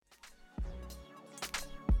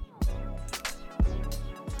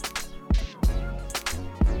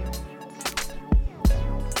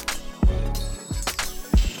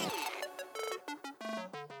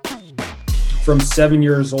from 7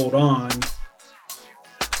 years old on,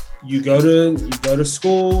 you go to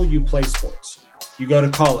school, you play sports. You go to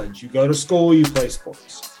college, you go to school, you play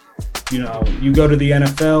sports. You go to the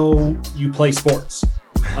NFL, you play sports.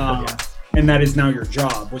 And that is now your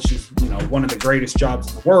job, which is, one of the greatest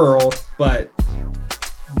jobs in the world, but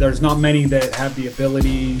there's not many that have the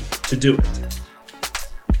ability to do it.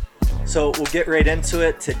 So we'll get right into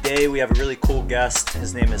it. Today we have a really cool guest.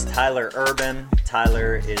 His name is Tyler Urban.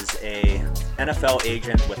 Tyler is a NFL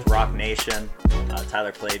agent with Roc Nation.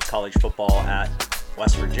 Tyler played college football at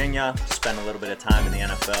West Virginia, spent a little bit of time in the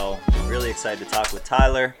NFL. Really excited to talk with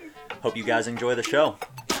Tyler. Hope you guys enjoy the show.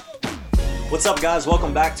 What's up, guys?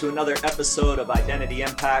 Welcome back to another episode of Identity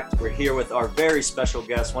Impact. We're here with our very special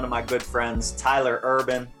guest, one of my good friends, Tyler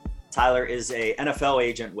Urban. Tyler is a NFL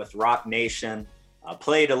agent with Roc Nation.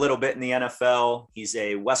 Played a little bit in the NFL. He's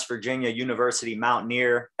a West Virginia University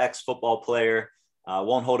Mountaineer, ex-football player.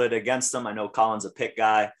 Won't hold it against him. I know Colin's a Pitt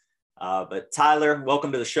guy. But Tyler,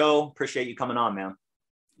 welcome to the show. Appreciate you coming on, man.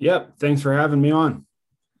 Yep. Thanks for having me on.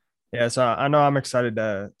 Yeah, so I know I'm excited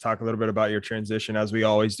to talk a little bit about your transition, as we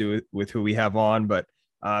always do with who we have on, but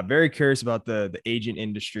very curious about the agent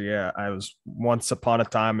industry. I was once upon a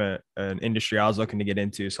time an industry I was looking to get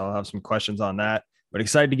into, so I'll have some questions on that. But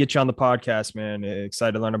excited to get you on the podcast, man.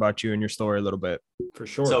 Excited to learn about you and your story a little bit. For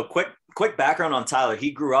sure. So quick background on Tyler.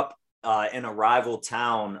 He grew up in a rival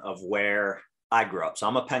town of where I grew up. So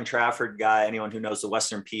I'm a Penn Trafford guy. Anyone who knows the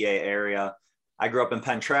Western PA area. I grew up in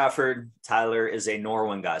Penn Trafford. Tyler is a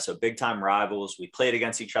Norwin guy. So big time rivals. We played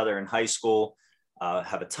against each other in high school,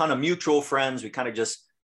 have a ton of mutual friends. We kind of just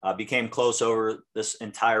became close over this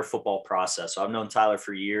entire football process. So I've known Tyler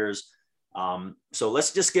for years. So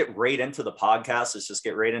let's just get right into the podcast. Let's just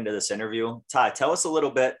get right into this interview. Ty, tell us a little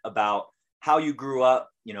bit about how you grew up,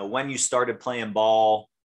 when you started playing ball,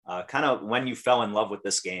 kind of when you fell in love with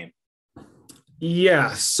this game.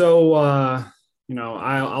 Yeah. So,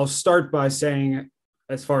 I'll start by saying,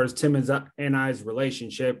 as far as Tim and I's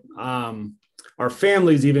relationship, our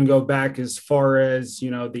families even go back as far as,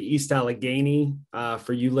 the East Allegheny,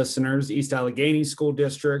 for you listeners, East Allegheny School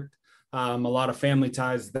District, a lot of family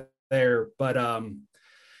ties there. But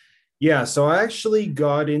so I actually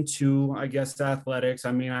got into, I guess, athletics.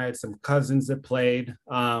 I mean, I had some cousins that played.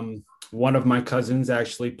 One of my cousins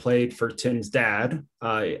actually played for Tim's dad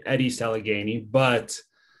at East Allegheny, but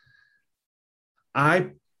I,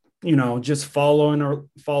 just following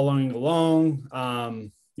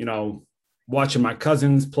along, watching my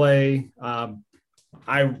cousins play.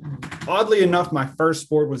 Oddly enough, my first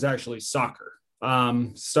sport was actually soccer.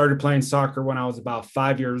 Started playing soccer when I was about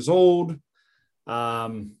 5 years old.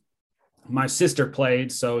 My sister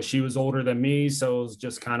played, so she was older than me. So it was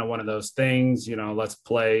just kind of one of those things, let's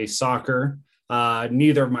play soccer.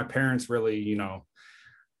 Neither of my parents really, I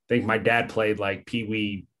think my dad played like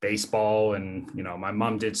peewee baseball and, my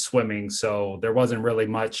mom did swimming. So there wasn't really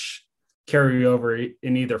much carryover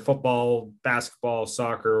in either football, basketball,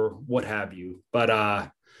 soccer, what have you.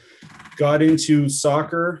 But got into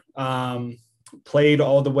soccer, played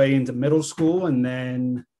all the way into middle school. And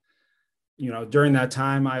then, during that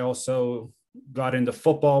time, I also got into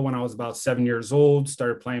football when I was about 7 years old,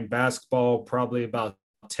 started playing basketball, probably about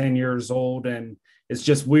 10 years old. And it's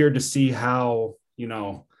just weird to see how,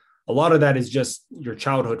 a lot of that is just your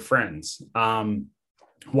childhood friends,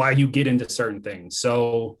 why you get into certain things.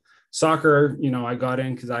 So soccer, I got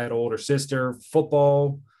in because I had an older sister.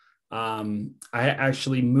 Football, I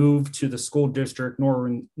actually moved to the school district,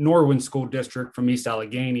 Norwin School District from East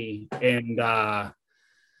Allegheny, and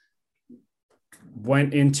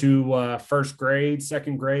went into first grade,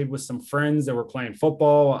 second grade with some friends that were playing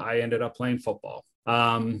football. I ended up playing football.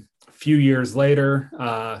 A few years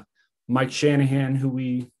later, Mike Shanahan, who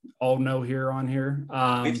we all know here on here. We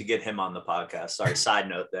have to get him on the podcast. Sorry, side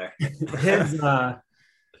note there.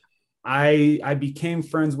 I became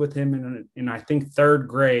friends with him in I think third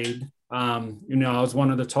grade. I was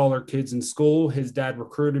one of the taller kids in school. His dad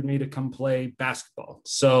recruited me to come play basketball.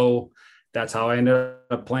 So that's how I ended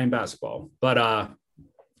up playing basketball. But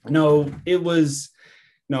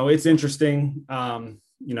it's interesting, the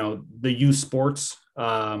youth sports.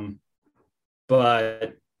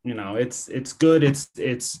 But it's good.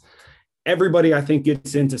 It's everybody, I think,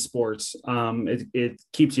 gets into sports. It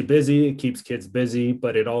keeps you busy. It keeps kids busy,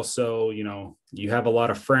 but it also, you have a lot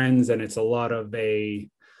of friends, and it's a lot of I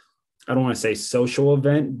don't want to say social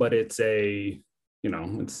event, but it's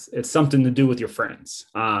it's something to do with your friends.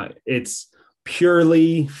 It's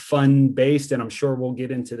purely fun based, and I'm sure we'll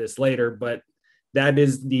get into this later, but that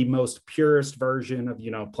is the most purest version of,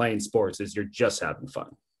 playing sports, is you're just having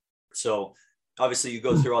fun. So obviously you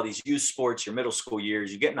go through all these youth sports, your middle school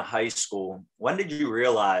years, you get into high school. When did you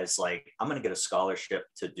realize like, I'm going to get a scholarship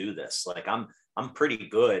to do this? Like I'm pretty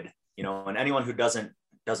good, you know, and anyone who doesn't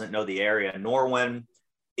know the area, Norwin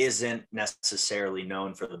isn't necessarily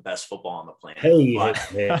known for the best football on the planet.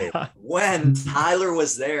 Hey. When Tyler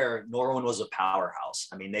was there, Norwin was a powerhouse.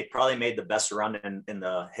 I mean, they probably made the best run in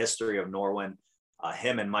the history of Norwin.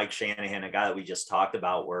 Him and Mike Shanahan, a guy that we just talked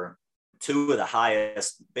about, were two of the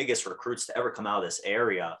highest, biggest recruits to ever come out of this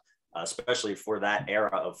area, especially for that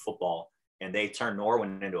era of football. And they turned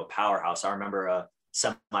Norwin into a powerhouse. I remember a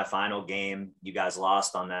semifinal game you guys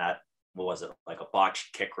lost on that. What was it? Like a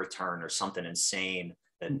botched kick return or something insane.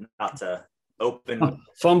 And not to open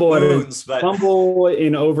fumble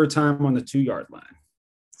in overtime on the 2-yard line.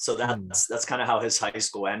 So that's kind of how his high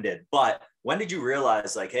school ended. But when did you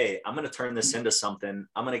realize like, hey, I'm going to turn this into something?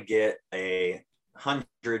 I'm going to get a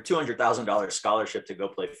 $200,000 scholarship to go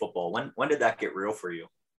play football. When did that get real for you?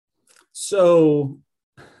 So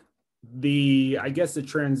I guess the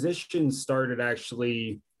transition started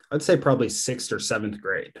actually, I'd say probably 6th or 7th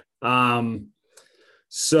grade.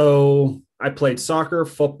 So I played soccer,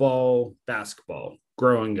 football, basketball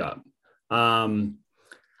growing up.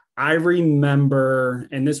 I remember,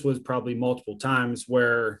 and this was probably multiple times,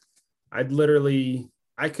 where I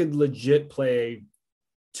could legit play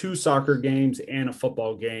 2 soccer games and a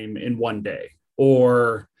football game in one day,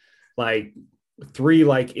 or like 3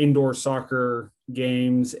 like indoor soccer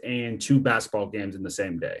games and 2 basketball games in the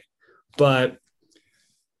same day. But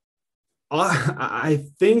I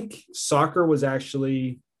think soccer was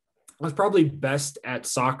probably best at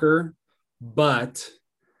soccer, but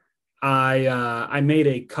I made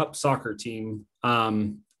a cup soccer team.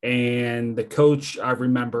 And the coach, I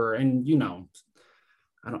remember, and you know,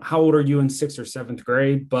 how old are you in 6th or 7th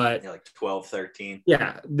grade? But like 12, 13.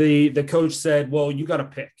 Yeah. The coach said, well, you got to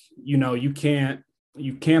pick, you know, you can't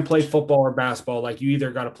play football or basketball. Like you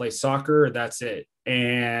either got to play soccer or that's it.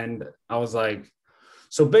 And I was like,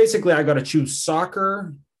 so basically I got to choose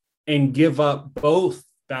soccer and give up both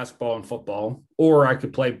basketball and football, or I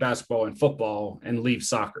could play basketball and football and leave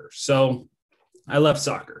soccer. So I left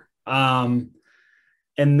soccer. And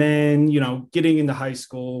then, you know, getting into high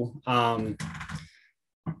school,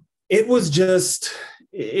 it was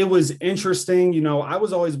interesting. You know, I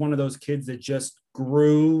was always one of those kids that just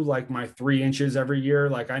grew like my 3 inches every year.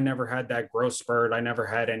 Like I never had that growth spurt. I never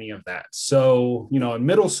had any of that. So, you know, in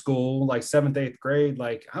middle school, like 7th, 8th grade,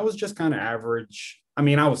 like I was just kind of average. I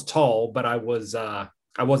mean, I was tall, but I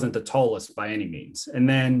wasn't the tallest by any means. And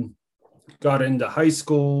then got into high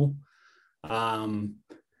school. And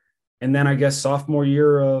then I guess sophomore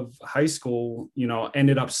year of high school, you know,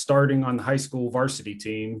 ended up starting on the high school varsity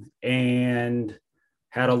team and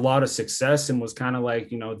had a lot of success and was kind of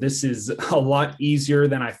like, you know, this is a lot easier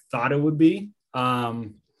than I thought it would be.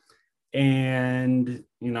 And, you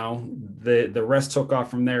know, the rest took off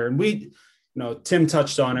from there. And we, you know, Tim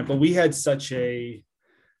touched on it, but we had such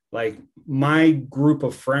like my group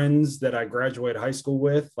of friends that I graduated high school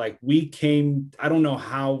with, like I don't know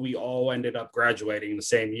how we all ended up graduating the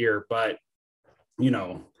same year, but, you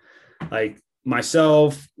know, like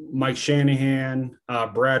myself, Mike Shanahan,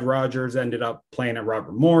 Brad Rogers ended up playing at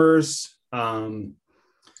Robert Morris. Hunter.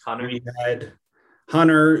 We had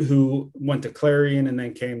Hunter, who went to Clarion and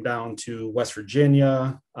then came down to West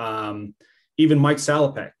Virginia. Even Mike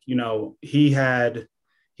Salopek, you know, he had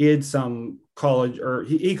some college, or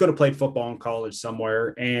he could have played football in college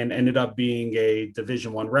somewhere and ended up being a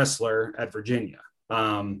Division I wrestler at Virginia.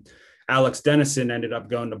 Alex Dennison ended up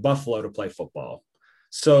going to Buffalo to play football.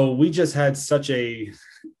 So we just had such a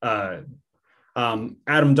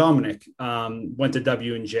Adam Dominic went to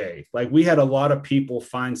W&J. Like we had a lot of people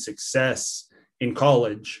find success in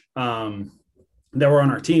college that were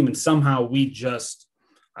on our team. And somehow we just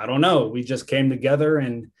came together,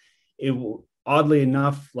 and it oddly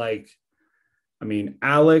enough, like, I mean,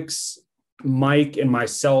 Alex, Mike, and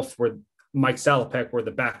myself Mike Salopek were the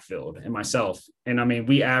backfield and myself. And I mean,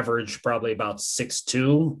 we averaged probably about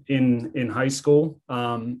 6'2" in high school.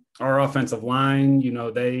 Our offensive line, you know,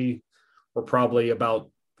 they were probably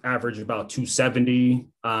average about 270.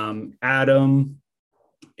 Adam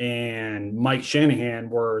and Mike Shanahan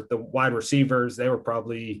were the wide receivers. They were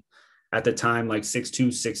probably at the time like 6'2",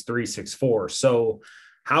 6'3", 6'4". So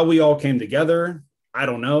how we all came together, I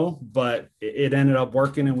don't know, but it ended up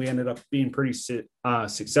working, and we ended up being pretty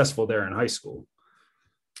successful there in high school.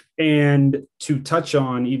 And to touch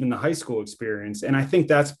on even the high school experience, and I think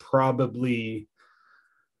that's probably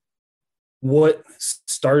what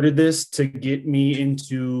started this to get me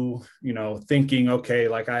into, you know, thinking, okay,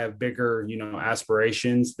 like I have bigger, you know,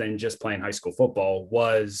 aspirations than just playing high school football,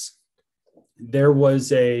 was there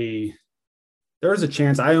was a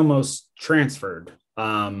chance I almost transferred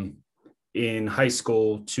in high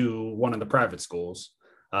school to one of the private schools,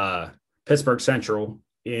 Pittsburgh Central,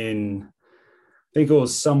 in I think it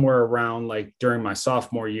was somewhere around like during my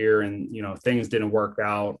sophomore year, and things didn't work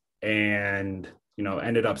out, and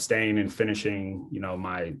ended up staying and finishing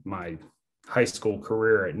my high school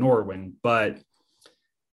career at Norwin. But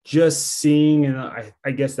just seeing, and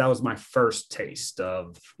I guess that was my first taste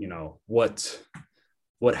of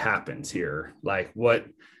what happens here, like what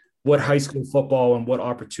high school football and what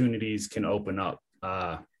opportunities can open up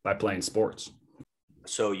by playing sports.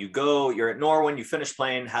 So you're at Norwin, you finish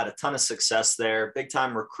playing, had a ton of success there, big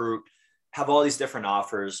time recruit, have all these different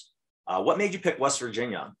offers. What made you pick West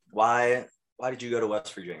Virginia? Why did you go to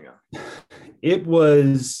West Virginia? It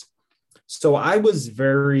was, so I was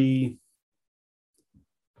very,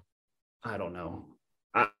 I don't know.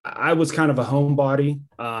 I was kind of a homebody.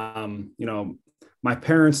 My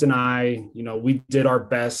parents and I, we did our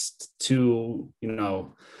best to,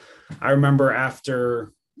 I remember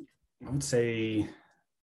after, I would say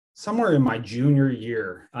somewhere in my junior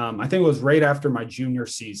year, I think it was right after my junior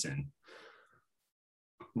season,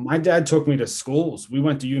 my dad took me to schools. We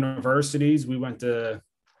went to universities. We went to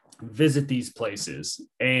visit these places.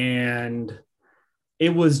 And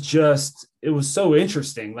it was so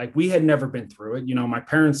interesting. Like, we had never been through it. My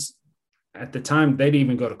parents at the time, they didn't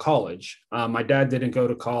even go to college. My dad didn't go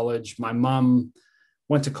to college. My mom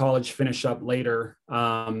went to college, finished up later.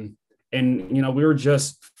 And, we were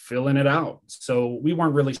just filling it out. So we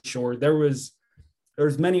weren't really sure. There was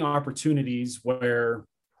many opportunities where,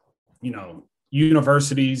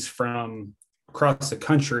 universities from across the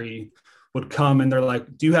country would come and they're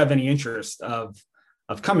like, do you have any interest of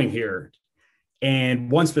coming here? And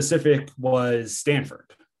one specific was Stanford.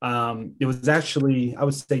 It was actually, I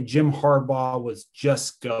would say Jim Harbaugh was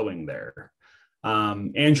just going there.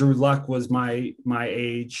 Andrew Luck was my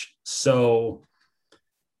age. So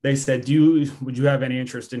they said, would you have any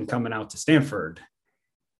interest in coming out to Stanford?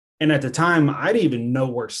 And at the time, I didn't even know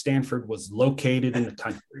where Stanford was located in the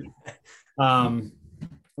country.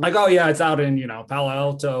 Like, oh yeah, it's out in, Palo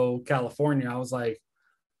Alto, California. I was like,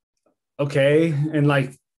 okay. And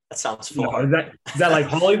like, that sounds far. Is that like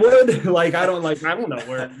Hollywood? Like, I don't know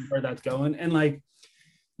where that's going. And like,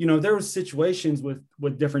 there was situations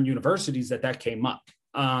with different universities that came up.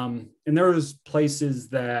 And there was places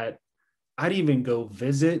that I'd even go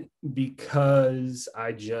visit because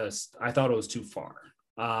I thought it was too far.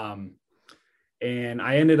 And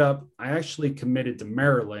I actually committed to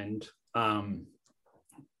Maryland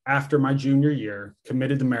after my junior year,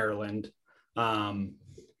 committed to Maryland. My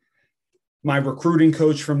recruiting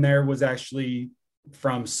coach from there was actually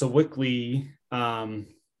from Sewickley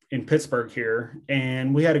in Pittsburgh here.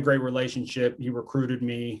 And we had a great relationship. He recruited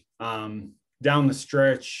me down the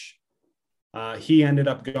stretch. He ended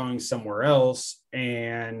up going somewhere else.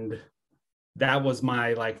 And that was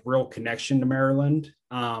my like real connection to Maryland.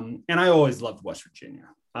 And I always loved West Virginia.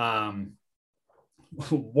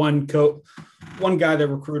 One guy that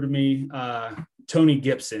recruited me, Tony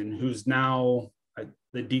Gibson, who's now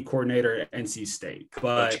the D coordinator at NC State.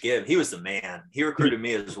 But Coach Gibb, he was the man. He recruited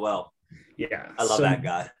me as well. Yeah. I love that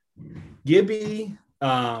guy. Gibby,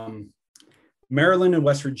 Maryland and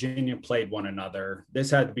West Virginia played one another.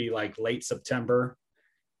 This had to be like late September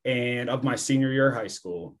and of my senior year of high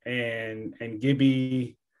school. And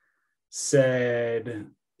Gibby said,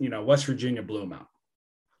 West Virginia blew him out.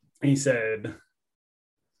 And he said,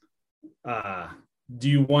 do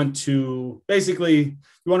you want to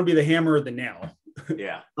be the hammer or the nail?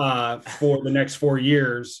 Yeah. For the next 4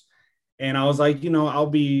 years. And I was like,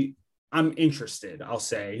 I'm interested, I'll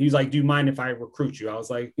say. He's like, do you mind if I recruit you? I was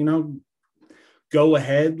like, go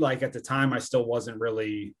ahead. Like, at the time, I still wasn't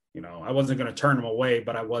really, I wasn't going to turn him away,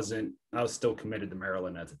 but I was still committed to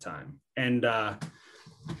Maryland at the time. And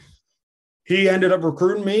he ended up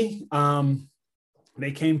recruiting me.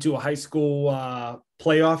 They came to a high school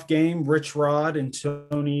playoff game, Rich Rod and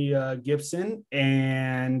Tony Gibson.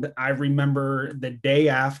 And I remember the day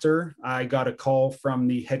after, I got a call from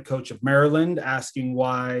the head coach of Maryland asking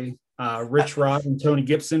why Rich Rod and Tony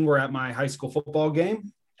Gibson were at my high school football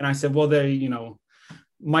game. And I said, well,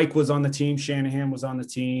 Mike was on the team, Shanahan was on the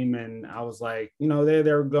team. And I was like, they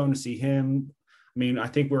were going to see him. I mean, I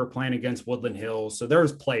think we were playing against Woodland Hills. So there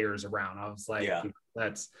was players around. I was like, yeah.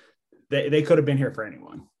 They could have been here for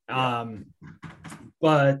anyone.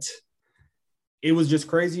 But it was just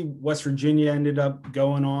crazy. West Virginia ended up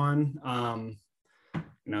going on.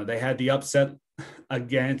 They had the upset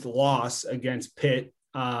loss against Pitt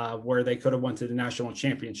where they could have went to the national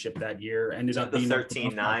championship that year. Ended up the being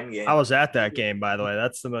 13-9 game. I was at that game, by the way.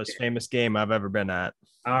 That's the most famous game I've ever been at.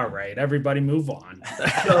 All right, everybody move on.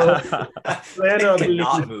 So they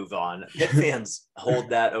cannot move on. Pitt fans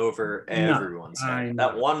hold that over everyone's head.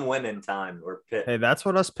 That one win in time where Pitt. Hey, that's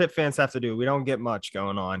what us Pitt fans have to do. We don't get much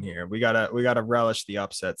going on here. We gotta relish the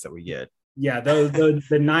upsets that we get. Yeah, the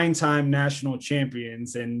 9-time national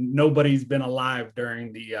champions, and nobody's been alive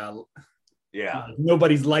during the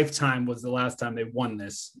nobody's lifetime was the last time they won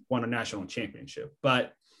a national championship.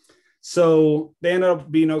 But so they ended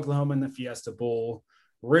up beating Oklahoma in the Fiesta Bowl.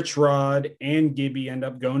 Rich Rod and Gibby end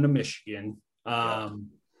up going to Michigan.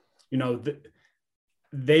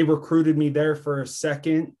 They recruited me there for a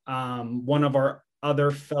second. One of our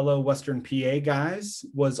other fellow Western PA guys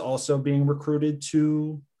was also being recruited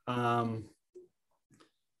to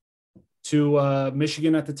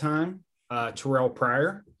Michigan at the time, Terrell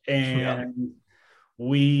Pryor. And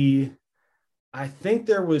I think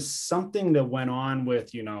there was something that went on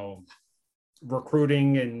with,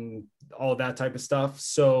 recruiting and all that type of stuff.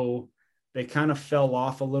 So they kind of fell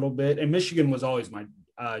off a little bit. And Michigan was always my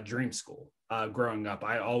dream school growing up.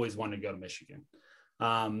 I always wanted to go to Michigan.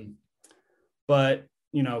 But,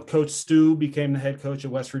 Coach Stu became the head coach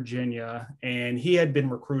of West Virginia, and he had been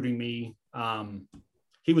recruiting me.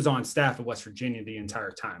 He was on staff at West Virginia the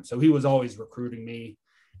entire time. So he was always recruiting me.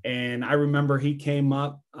 And I remember he came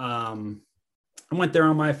up. I went there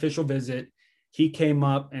on my official visit. He came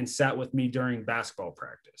up and sat with me during basketball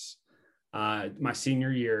practice my senior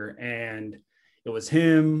year. And it was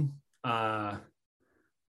him,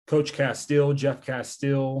 Coach Castile, Jeff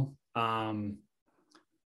Castile,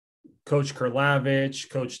 Coach Kurlavich,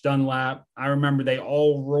 Coach Dunlap. I remember they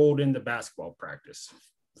all rolled into basketball practice.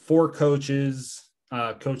 4 coaches,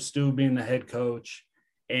 Coach Stu being the head coach.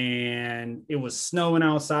 And it was snowing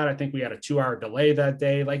outside. I think we had a 2-hour delay that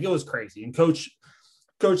day. Like, it was crazy. And Coach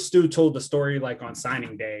Stu told the story like on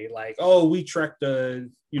signing day, like, oh, we trekked to,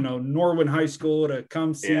 Norwin High School to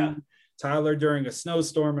come see Tyler during a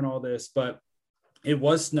snowstorm and all this, but it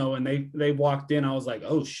was snow and they walked in. I was like,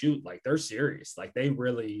 oh shoot, like they're serious. Like they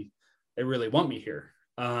really want me here.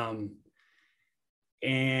 And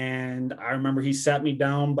I remember he sat me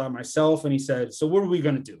down by myself and he said, so what are we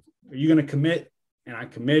going to do? Are you going to commit? And I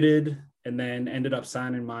committed and then ended up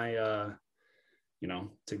signing my,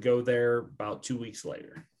 to go there about 2 weeks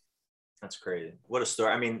later. That's crazy. What a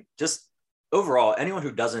story. I mean, just overall, anyone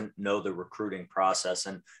who doesn't know the recruiting process,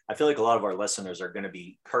 and I feel like a lot of our listeners are going to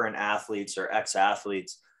be current athletes or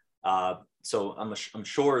ex-athletes. So I'm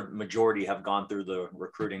sure the majority have gone through the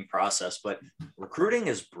recruiting process, but recruiting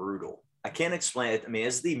is brutal. I can't explain it. I mean,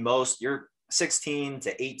 you're 16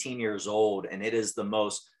 to 18 years old, and it is the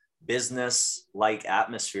most business-like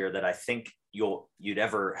atmosphere that I think you'd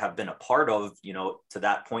ever have been a part of, to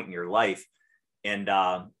that point in your life. And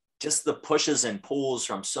just the pushes and pulls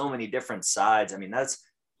from so many different sides. I mean, I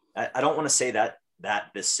don't want to say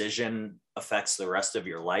that decision affects the rest of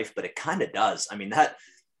your life, but it kind of does. I mean,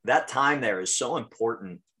 that time there is so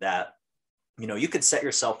important that, you could set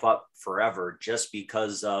yourself up forever just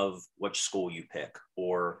because of which school you pick,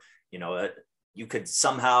 or, you could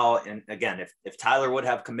somehow, and again, if Tyler would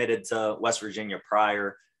have committed to West Virginia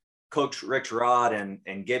prior, Coach Rich Rod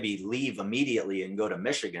and Gibby leave immediately and go to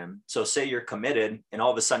Michigan. So say you're committed and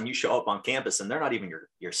all of a sudden you show up on campus and they're not even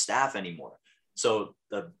your staff anymore. So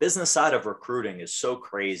the business side of recruiting is so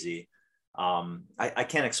crazy. I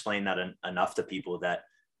can't explain that enough to people that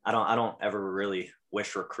I don't ever really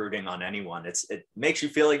wish recruiting on anyone. It makes you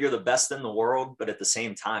feel like you're the best in the world, but at the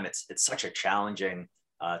same time, it's such a challenging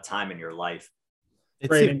time in your life.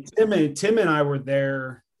 Right. And Tim and I were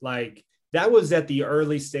there, like, that was at the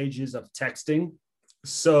early stages of texting.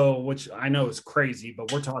 So, which I know is crazy,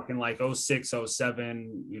 but we're talking like 06,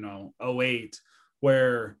 07, 08,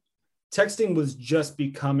 where texting was just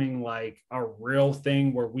becoming like a real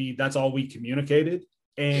thing where that's all we communicated.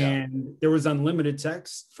 And there was unlimited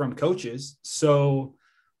text from coaches. So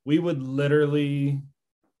we would literally,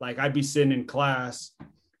 like, I'd be sitting in class,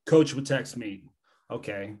 coach would text me.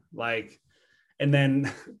 Okay. Like, and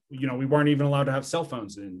then, we weren't even allowed to have cell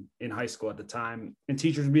phones in high school at the time. And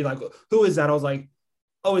teachers would be like, who is that? I was like,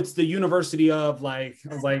 oh, it's the University of, like,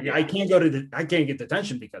 I was like, I can't get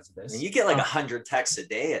detention because of this. And you get like 100 texts a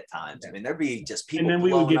day at times. I mean, there'd be just people and then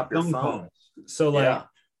we would get up your phone. Calls. So like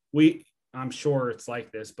I'm sure it's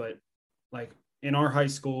like this, but like in our high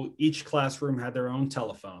school, each classroom had their own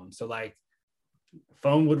telephone. So like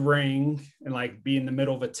phone would ring and like be in the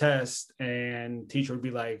middle of a test and teacher would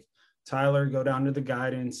be like, Tyler, go down to the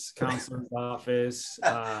guidance counselor's office.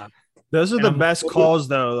 Those are And the I'm best like, calls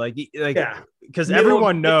though. yeah, because middle of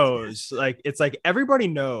everyone knows, like, it's like everybody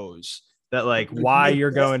knows that like why mid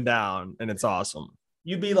you're test, going down, and it's awesome.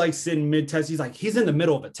 you'd be like sitting mid test. He's like, he's in the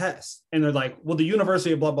middle of a test, and they're like, well, the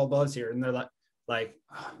University of blah blah blah is here, and they're like,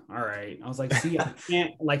 oh, all right. I was like, see, I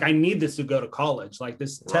can't, like, I need this to go to college. Like,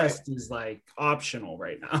 this test is like optional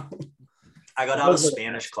right now. I got out of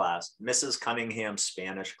Spanish class, Mrs. Cunningham's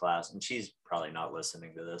Spanish class, and she's probably not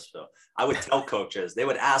listening to this. So I would tell coaches, they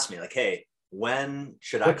would ask me like, hey, when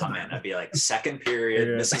should I come in? I'd be like, second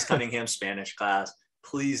period, Mrs. Cunningham's Spanish class,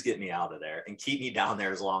 please get me out of there and keep me down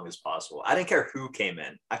there as long as possible. I didn't care who came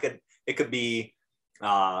in. It could be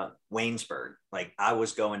Waynesburg. Like, I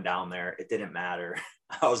was going down there. It didn't matter.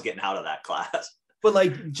 I was getting out of that class. But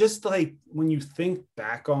like, just like when you think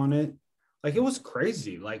back on it, like, it was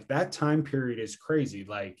crazy. Like, that time period is crazy.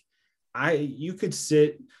 Like, you could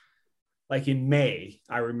sit, like, in May,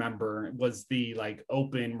 I remember, was the like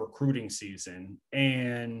open recruiting season.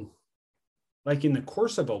 And like, in the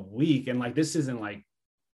course of a week, and like, this isn't like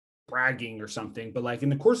bragging or something, but like, in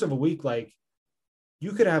the course of a week, like,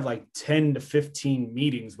 you could have like 10 to 15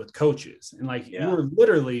 meetings with coaches. And like, you were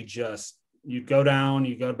literally just, you go down,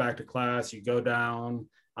 you go back to class, you go down.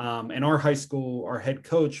 And our high school, our head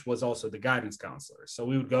coach was also the guidance counselor. So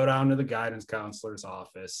we would go down to the guidance counselor's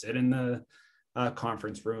office, sit in the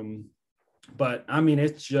conference room. But I mean,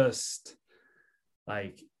 it's just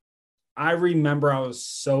like, I remember I was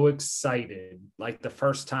so excited. Like, the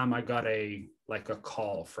first time I got a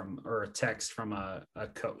call from, or a text from a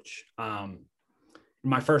coach.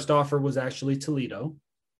 My first offer was actually Toledo.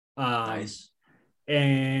 Nice.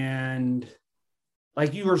 And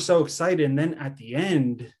like, you were so excited. And then at the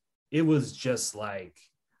end, it was just like,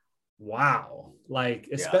 wow. Like,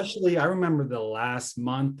 especially, I remember the last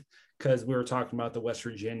month, because we were talking about the West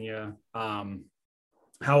Virginia, how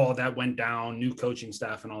all that went down, new coaching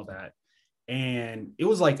staff and all that. And it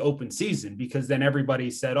was like open season, because then everybody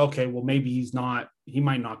said, okay, well, maybe he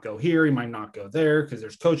might not go here. He might not go there, because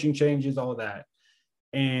there's coaching changes, all that.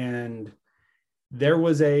 And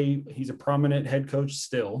he's a prominent head coach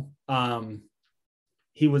still.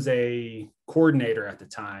 He was a coordinator at the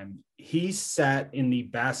time. He sat in the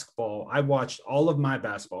basketball. I watched all of my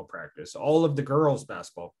basketball practice, all of the girls'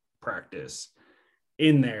 basketball practice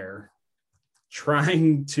in there,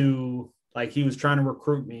 trying to, like, he was trying to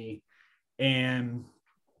recruit me. And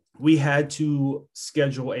we had to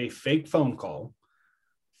schedule a fake phone call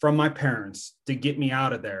from my parents to get me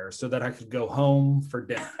out of there so that I could go home for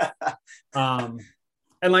dinner.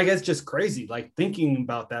 And like, it's just crazy, like, thinking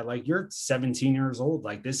about that. Like, you're 17 years old.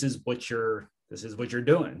 Like, this is what you're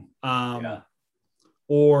doing.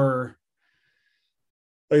 Or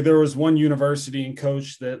like, there was one university and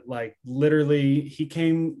coach that, like, literally he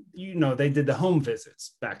came, they did the home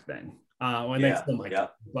visits back then when they still might,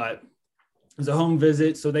 but it was a home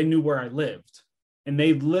visit. So they knew where I lived, and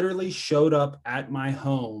they literally showed up at my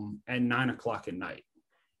home at 9:00 at night.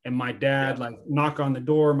 And my dad, like, knock on the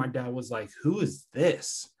door. My dad was like, who is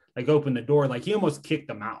this? Like, open the door. Like, he almost kicked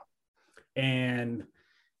them out. And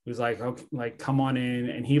he was like, okay, like, come on in.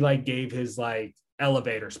 And he, like, gave his, like,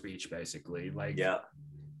 elevator speech, basically. Like,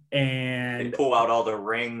 and they pull out all the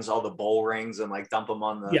rings, all the bowl rings, and like dump them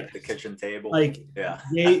on the kitchen table. Like,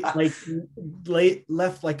 they like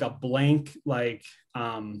left like a blank, like,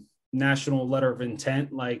 national letter of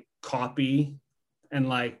intent, like, copy. And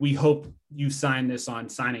like, we hope you sign this on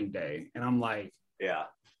signing day. And I'm like,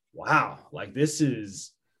 wow, like, this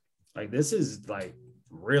is like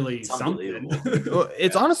really something. Well,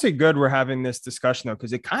 it's honestly good we're having this discussion though,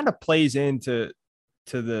 because it kind of plays into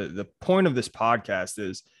the point of this podcast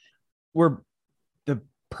is the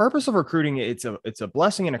purpose of recruiting. It's a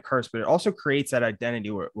blessing and a curse, but it also creates that identity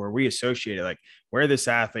where we associate it, like, we're this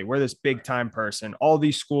athlete, we're this big time person. All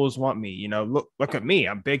these schools want me, look at me.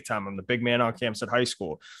 I'm big time. I'm the big man on campus at high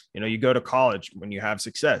school. You go to college, when you have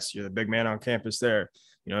success, you're the big man on campus there.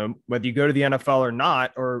 Whether you go to the NFL or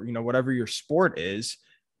not, or, whatever your sport is,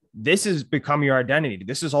 this has become your identity.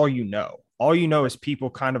 This is all you know. All you know is people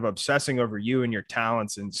kind of obsessing over you and your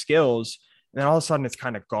talents and skills. And then all of a sudden it's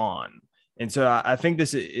kind of gone. And so I think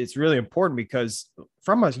it's really important, because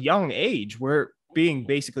from a young age, we're being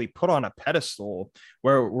basically put on a pedestal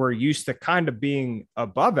where we're used to kind of being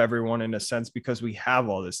above everyone in a sense, because we have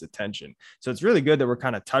all this attention. So it's really good that we're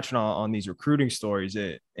kind of touching on these recruiting stories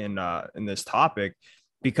in this topic,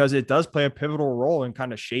 because it does play a pivotal role in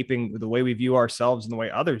kind of shaping the way we view ourselves and the way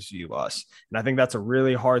others view us. And I think that's a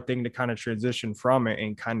really hard thing to kind of transition from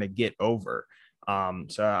and kind of get over.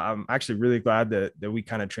 So I'm actually really glad that we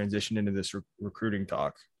kind of transitioned into this recruiting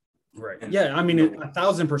talk. Right. Yeah. I mean,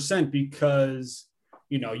 1,000%, because,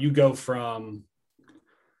 you go from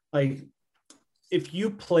like if you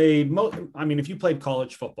played, if you played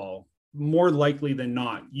college football, more likely than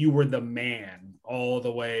not, you were the man all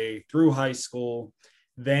the way through high school.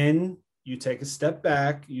 Then you take a step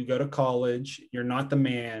back, you go to college, you're not the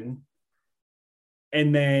man.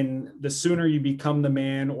 And then the sooner you become the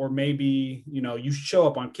man, or maybe, you show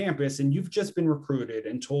up on campus and you've just been recruited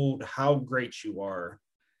and told how great you are.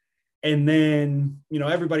 And then,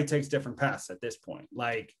 everybody takes different paths at this point.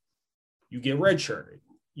 Like you get redshirted,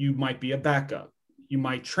 you might be a backup, you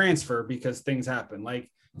might transfer because things happen. Like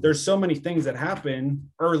there's so many things that happen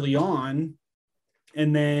early on.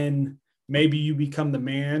 And then maybe you become the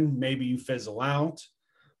man, maybe you fizzle out.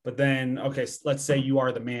 But then, okay, let's say you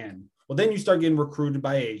are the man. Well, then you start getting recruited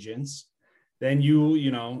by agents. Then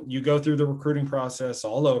you go through the recruiting process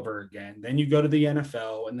all over again. Then you go to the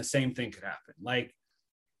NFL and the same thing could happen. Like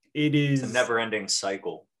it's a never-ending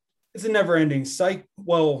cycle. It's a never-ending cycle.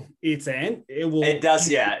 Well, it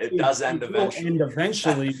does end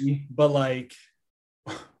eventually. But like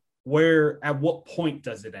at what point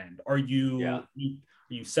does it end? Are you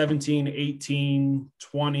 17, 18,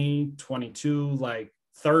 20, 22, like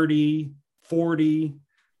 30, 40,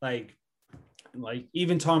 like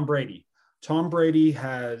even Tom Brady. Tom Brady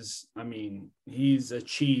has, he's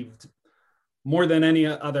achieved more than any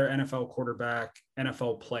other NFL quarterback,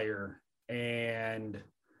 NFL player. And,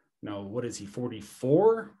 what is he,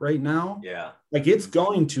 44 right now? Yeah. Like it's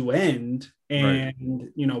going to end.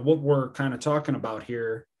 And, right. What we're kind of talking about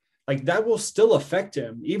here, like that will still affect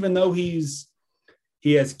him, even though he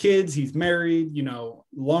has kids, he's married,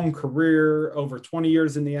 long career, over 20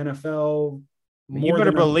 years in the NFL. You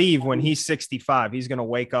better believe when he's 65, he's going to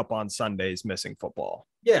wake up on Sundays missing football.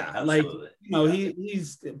 Yeah. Absolutely. Like,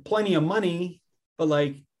 he's plenty of money, but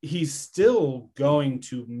like, he's still going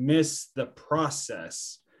to miss the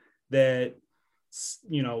process that,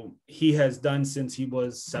 he has done since he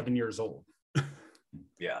was 7 years old.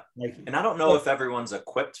 Yeah. And I don't know if everyone's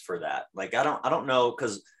equipped for that. Like, I don't know.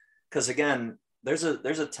 Cause again, there's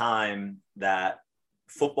a time that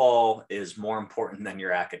football is more important than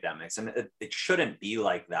your academics. And it shouldn't be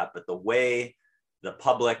like that, but the way the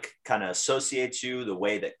public kind of associates you, the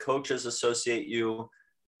way that coaches associate you.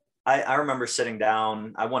 I remember sitting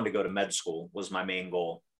down, I wanted to go to med school was my main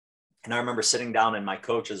goal. And I remember sitting down in my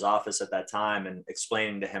coach's office at that time and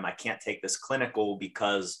explaining to him, I can't take this clinical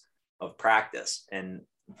because of practice. And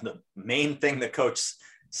the main thing the coach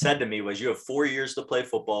said to me was, you have 4 years to play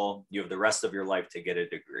football. You have the rest of your life to get a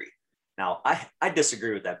degree. Now, I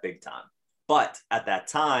disagree with that big time. But at that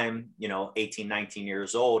time, 18, 19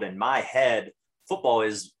 years old, in my head, football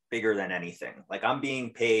is bigger than anything. Like I'm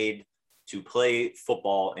being paid to play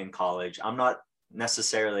football in college. I'm not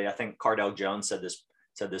necessarily, I think Cardell Jones said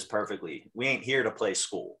this perfectly. We ain't here to play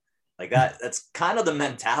school. Like that's kind of the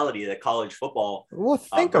mentality that college football. Well,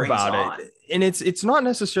 think about it. And it's not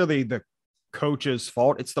necessarily the coach's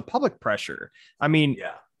fault. It's the public pressure.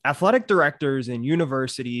 Athletic directors in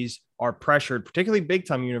universities are pressured, particularly big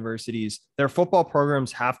time universities. Their football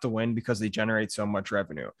programs have to win because they generate so much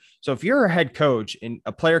revenue. So if you're a head coach and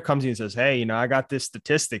a player comes in and says, hey, I got this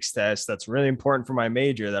statistics test that's really important for my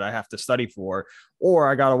major that I have to study for, or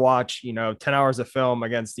I got to watch, 10 hours of film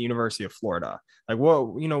against the University of Florida. Like,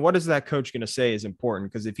 what is that coach going to say is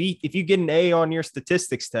important? Because if you get an A on your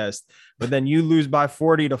statistics test, but then you lose by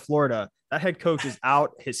 40 to Florida, that head coach is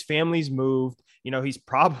out. His family's moved. He's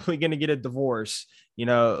probably going to get a divorce.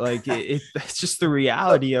 It's just the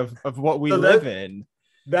reality of what we live in.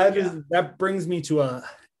 That brings me to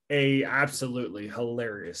a absolutely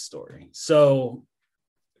hilarious story. So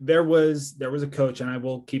there was a coach, and I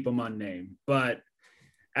will keep him unnamed, but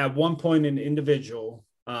at one point an individual,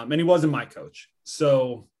 and he wasn't my coach.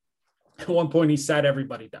 So at one point he sat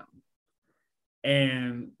everybody down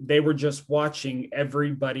and they were just watching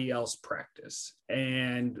everybody else practice.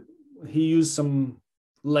 And he used some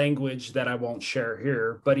language that I won't share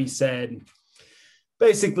here, but he said,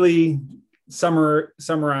 basically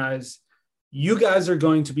summarize, you guys are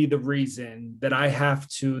going to be the reason that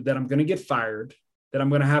I'm going to get fired, that I'm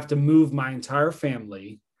going to have to move my entire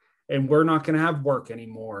family, and we're not going to have work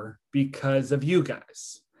anymore because of you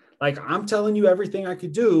guys. Like, I'm telling you everything I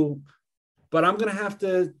could do, but I'm going to have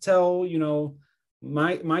to tell,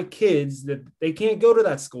 my kids that they can't go to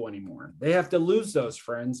that school anymore. They have to lose those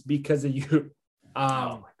friends because of you.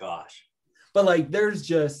 Oh my gosh. But like, there's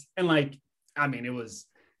just, and like, it was,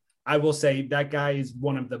 I will say that guy is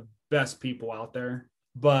one of the best people out there,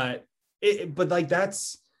 but like,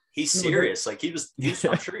 he's serious. Like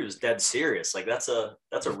I'm sure he was dead serious. Like that's a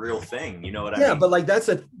real thing. You know what I mean? Yeah. But like, that's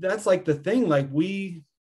like the thing. Like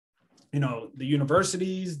the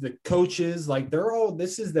universities, the coaches, like they're all,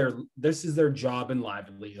 this is their job and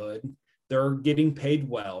livelihood. They're getting paid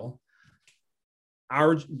well.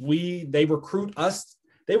 They recruit us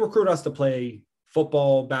to play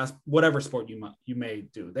football, basketball, whatever sport you may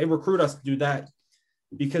do. They recruit us to do that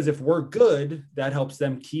because if we're good, that helps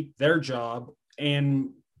them keep their job and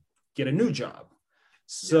get a new job.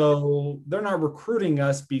 So they're not recruiting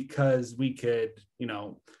us because we could,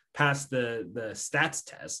 pass the stats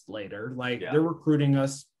test later. Like they're recruiting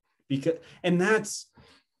us because, and that's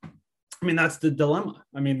the dilemma.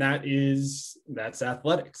 I mean, that's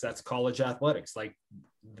athletics. That's college athletics. Like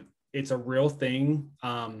it's a real thing.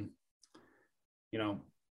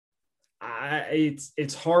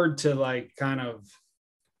 It's hard to like kind of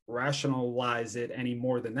rationalize it any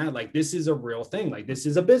more than that. Like this is a real thing. Like this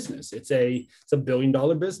is a business. It's a $1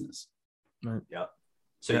 billion business. Right. Yeah.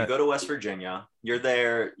 So you go to West Virginia. You're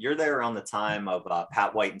there around the time of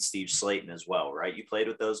Pat White and Steve Slayton as well, right? You played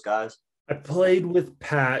with those guys. I played with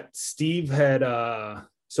Pat. Steve had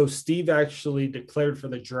so Steve actually declared for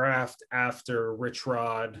the draft after Rich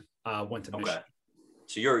Rod went to Michigan.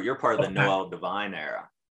 So you're part of the Noel Devine era.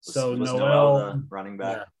 Was Noel the running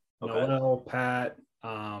back? Yeah, Noel, Pat.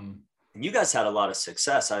 And you guys had a lot of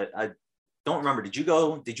success. I don't remember. Did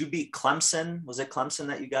you beat Clemson? Was it Clemson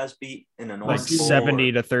that you guys beat in an Orange Bowl?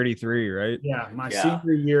 70-33, right? Yeah. My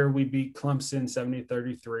senior year, we beat Clemson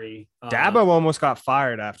 70-33. Dabo almost got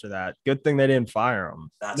fired after that. Good thing they didn't fire him.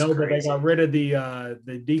 But they got rid of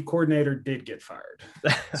the D coordinator did get fired.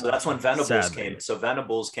 So that's when Venables came. So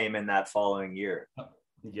Venables came in that following year.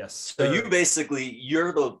 Yes. So you basically,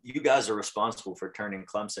 you guys are responsible for turning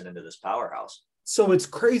Clemson into this powerhouse. So it's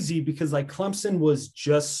crazy because like Clemson was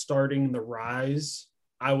just starting the rise.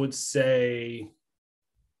 I would say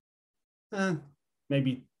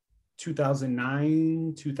maybe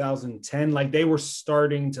 2009, 2010. Like they were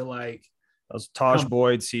starting to like. That was Taj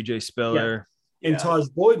Boyd, CJ Spiller. Yeah. And Taj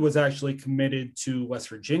Boyd was actually committed to West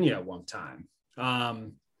Virginia at one time.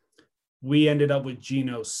 We ended up with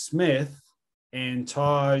Geno Smith, and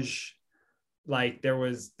Taj, like there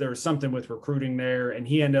was something with recruiting there, and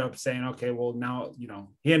he ended up saying, okay, well now,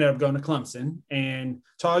 he ended up going to Clemson, and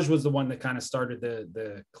Taj was the one that kind of started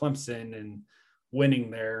the Clemson and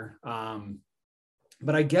winning there.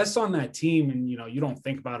 But I guess on that team, and, you don't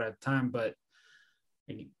think about it at the time, but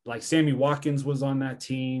like Sammy Watkins was on that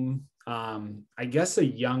team. I guess a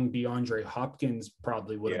young DeAndre Hopkins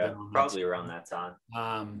probably would have been on probably around that time.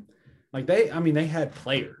 They had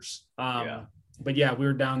players. But yeah, we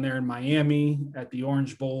were down there in Miami at the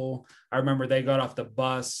Orange Bowl. I remember they got off the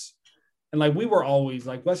bus, and like we were always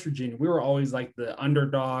like West Virginia. We were always like the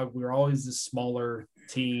underdog. We were always the smaller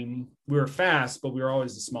team. We were fast, but we were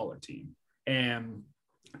always the smaller team. And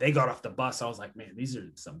they got off the bus. I was like, man, these are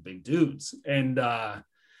some big dudes. And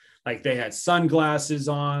like they had sunglasses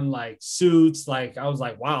on, like suits. Like I was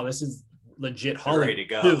like, wow, this is legit Hollywood. Ready to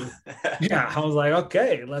go. Yeah, I was like,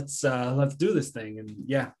 okay, let's do this thing. And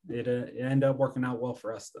yeah, it ended up working out well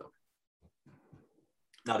for us though.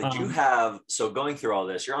 Now, did you have, so going through all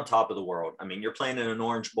this, you're on top of the world. I mean, you're playing in an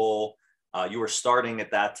Orange Bowl. You were starting at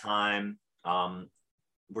that time.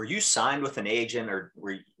 Were you signed with an agent, or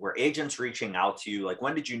were agents reaching out to you? Like,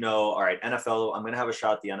 when did you know, all right, NFL, I'm going to have a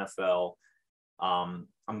shot at the NFL. I'm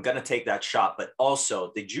going to take that shot. But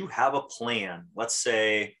also, did you have a plan? Let's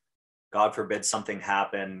say, God forbid something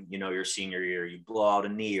happened, your senior year, you blow out a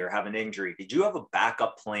knee or have an injury. Did you have a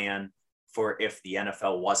backup plan for if the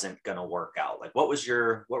NFL wasn't going to work out? Like what were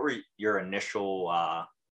your initial,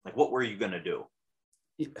 what were you going to do?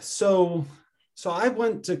 So I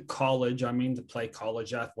went to college, to play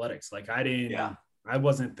college athletics. Like I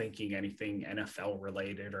wasn't thinking anything NFL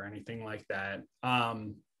related or anything like that.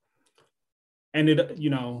 And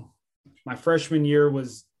my freshman year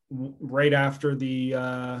was right after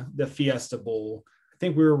the Fiesta Bowl. I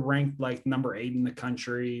think we were ranked like number 8 in the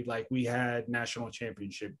country. Like we had national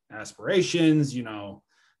championship aspirations.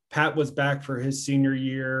 Pat was back for his senior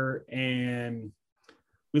year, and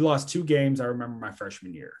we lost 2 games. I remember my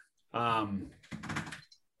freshman year. And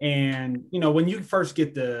when you first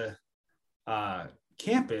get to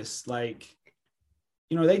campus, like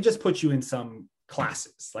they just put you in some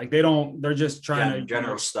classes. Like they're just trying to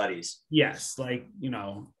general studies. Yes.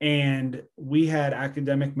 And we had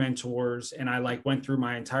academic mentors, and I went through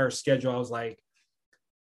my entire schedule. I was like,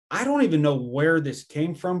 I don't even know where this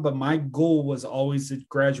came from, but my goal was always to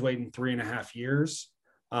graduate in 3.5 years.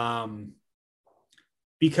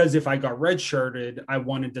 Because if I got redshirted, I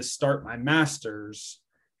wanted to start my master's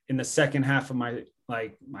in the second half of my,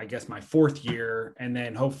 my 4th year, and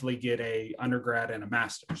then hopefully get a undergrad and a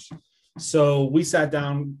master's. So we sat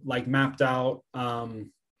down, mapped out, and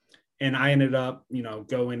and I ended up,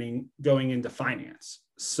 going into finance.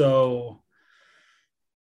 So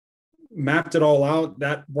mapped it all out.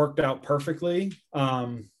 That worked out perfectly.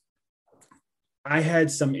 I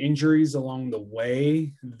had some injuries along the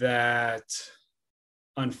way that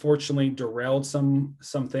unfortunately derailed some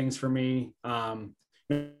things for me. I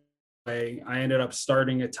ended up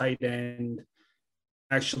starting a tight end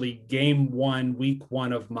actually game 1, week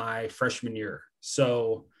 1 of my freshman year.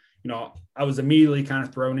 So, I was immediately kind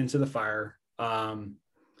of thrown into the fire.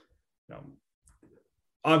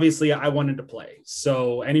 Obviously I wanted to play.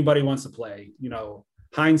 So anybody wants to play,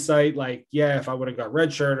 hindsight, like, yeah, if I would have got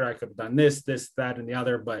redshirted, I could have done this, that, and the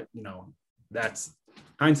other, but that's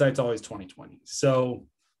hindsight's always 2020. So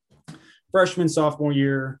freshman, sophomore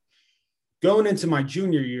year, going into my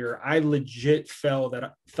junior year, I legit felt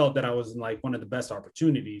that I was in like one of the best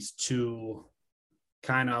opportunities to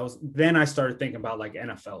then I started thinking about like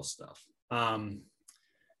NFL stuff. I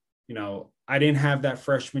didn't have that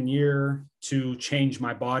freshman year to change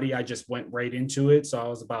my body. I just went right into it. So I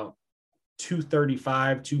was about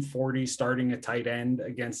 235, 240 starting a tight end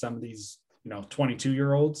against some of these,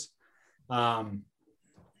 22-year-olds.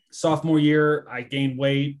 Sophomore year, I gained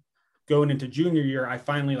weight. Going into junior year, I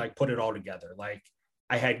finally like put it all together. Like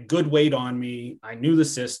I had good weight on me. I knew the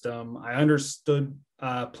system. I understood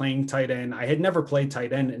playing tight end. I had never played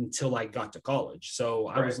tight end until I got to college. So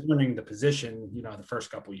I was learning the position, the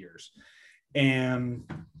first couple of years. And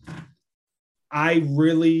I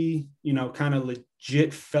really, kind of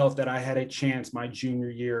legit felt that I had a chance my junior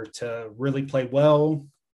year to really play well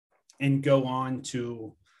and go on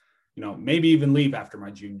to, maybe even leave after my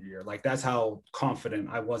junior year. Like that's how confident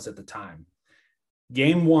I was at the time.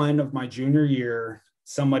 Game 1 of my junior year,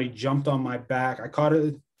 somebody jumped on my back. I caught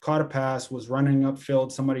a pass, was running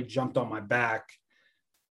upfield. Somebody jumped on my back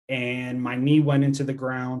and my knee went into the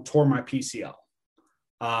ground, tore my PCL.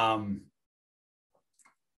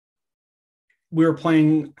 We were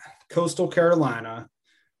playing Coastal Carolina.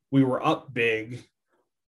 We were up big.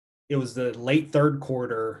 It was the late third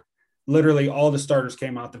quarter. Literally all the starters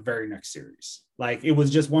came out the very next series. Like it was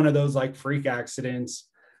just one of those like freak accidents.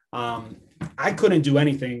 I couldn't do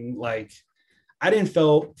anything. Like I didn't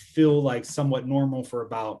feel like somewhat normal for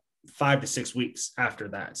about 5 to 6 weeks after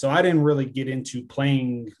that. So I didn't really get into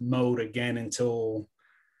playing mode again until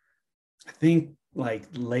I think like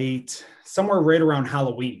late, somewhere right around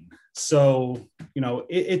Halloween. So,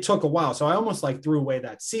 it took a while. So I almost like threw away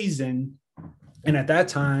that season. And at that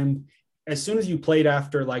time, as soon as you played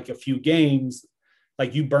after like a few games,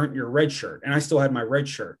 like you burnt your red shirt, and I still had my red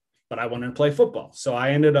shirt, but I wanted to play football. So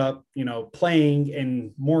I ended up, playing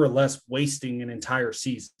and more or less wasting an entire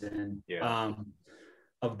season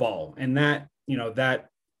of ball. And that, that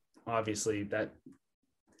obviously that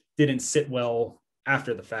didn't sit well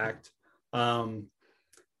after the fact. And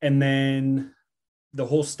then the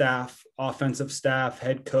whole staff, offensive staff,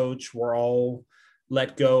 head coach, were all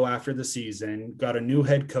let go after the season, got a new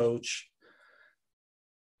head coach.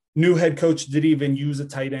 New head coach didn't even use a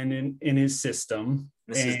tight end in his system.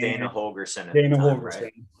 This is Dana Holgorsen. Dana Holgorsen.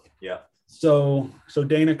 Right? Yeah. So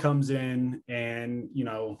Dana comes in and,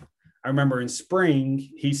 I remember in spring,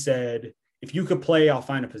 he said, if you could play, I'll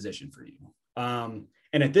find a position for you.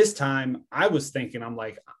 And at this time I was thinking, I'm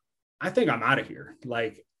like, I think I'm out of here.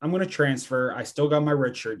 Like I'm going to transfer. I still got my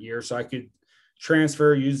redshirt year, so I could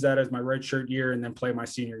transfer, use that as my redshirt year, and then play my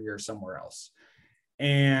senior year somewhere else.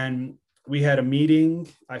 And we had a meeting.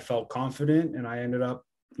 I felt confident, and I ended up,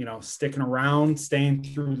 sticking around, staying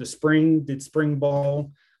through the spring, did spring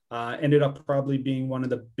ball, ended up probably being one of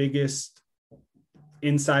the biggest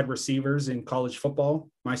inside receivers in college football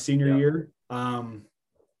my senior year. And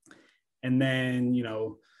then,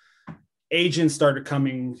 agents started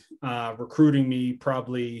coming, recruiting me.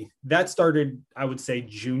 Probably that started, I would say,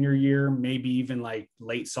 junior year, maybe even like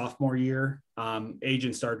late sophomore year.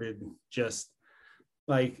 Agents started just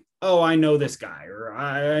like, oh, I know this guy, or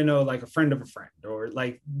I know like a friend of a friend, or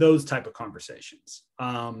like those type of conversations.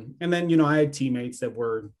 And then, I had teammates that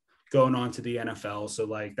were going on to the NFL. So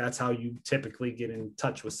like, that's how you typically get in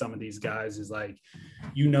touch with some of these guys, is like,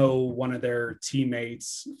 one of their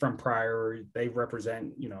teammates from prior, they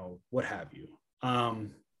represent, what have you.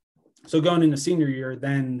 So going into senior year,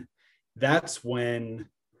 then that's when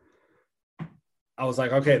I was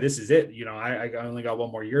like, okay, this is it. I only got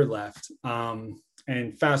one more year left.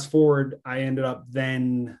 And fast forward, I ended up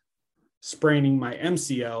then spraining my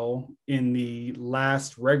MCL in the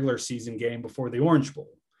last regular season game before the Orange Bowl.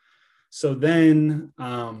 So then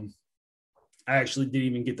I actually didn't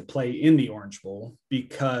even get to play in the Orange Bowl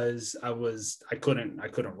because I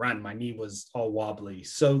couldn't run. My knee was all wobbly.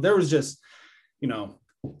 So there was just,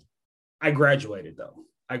 I graduated though.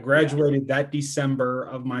 I graduated that December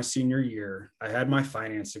of my senior year. I had my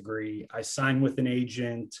finance degree. I signed with an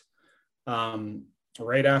agent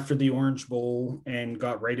right after the Orange Bowl and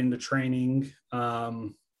got right into training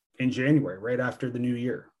in January, right after the new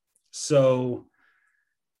year. So,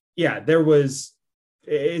 yeah,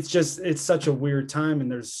 it's such a weird time. And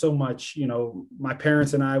there's so much, my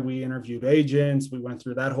parents and I, we interviewed agents. We went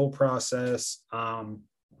through that whole process.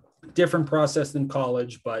 Different process than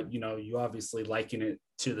college, but you obviously liken it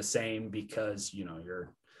to the same because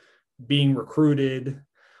you're being recruited,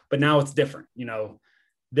 but now it's different.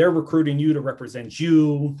 They're recruiting you to represent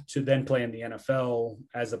you to then play in the NFL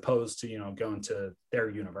as opposed to going to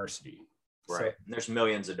their university. Right. So, there's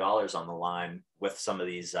millions of dollars on the line with some of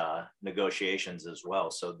these negotiations as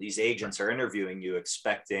well. So these agents are interviewing you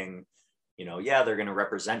expecting, they're going to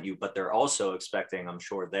represent you, but they're also expecting, I'm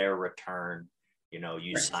sure, their return,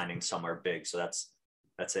 you signing somewhere big. So that's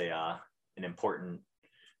an important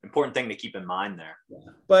thing to keep in mind there.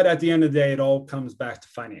 Yeah. But at the end of the day, it all comes back to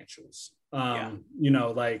financials.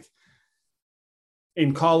 Like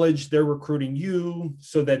in college, they're recruiting you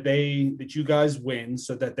so that you guys win,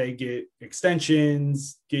 so that they get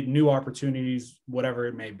extensions, get new opportunities, whatever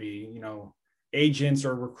it may be. Agents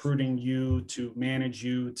are recruiting you to manage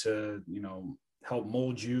you, to, help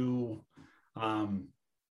mold you, and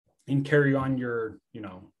carry on your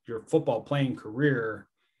football playing career,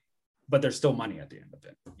 but there's still money at the end of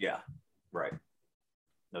it. Yeah. Right.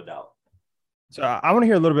 No doubt. So I want to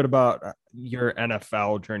hear a little bit about your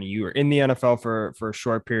NFL journey. You were in the NFL for a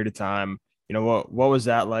short period of time. What was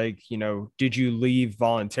that like? Did you leave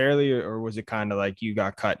voluntarily, or was it kind of like you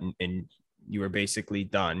got cut and you were basically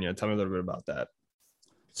done? Tell me a little bit about that.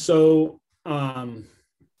 So, I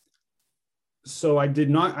did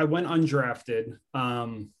not, I went undrafted.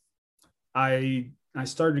 I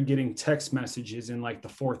started getting text messages in like the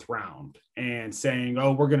 4th round and saying,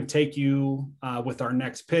 "Oh, we're going to take you with our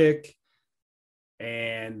next pick."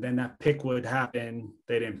 And then that pick would happen.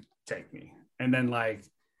 They didn't take me. And then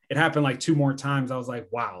it happened 2 more times. I was like,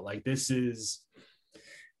 wow, this is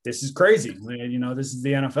crazy. This is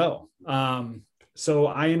the NFL. So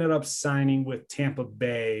I ended up signing with Tampa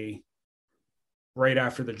Bay right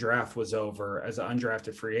after the draft was over as an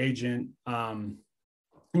undrafted free agent. And,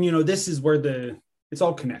 this is where it's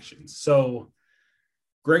all connections. So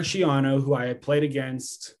Greg Schiano, who I had played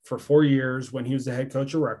against for 4 years when he was the head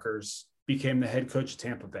coach of Rutgers, became the head coach of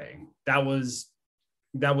Tampa Bay. That was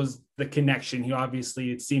the connection. He obviously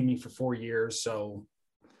had seen me for 4 years. So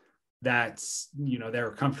that's, they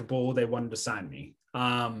were comfortable. They wanted to sign me.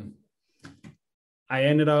 I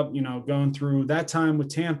ended up, going through that time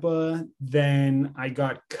with Tampa. Then I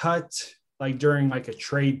got cut during a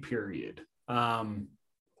trade period. And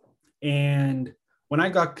when I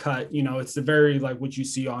got cut, it's the very what you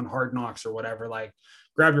see on Hard Knocks or whatever,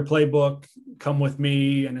 grab your playbook, come with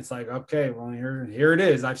me. And it's okay, well, here it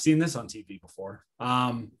is. I've seen this on TV before.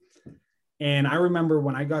 And I remember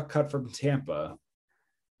when I got cut from Tampa,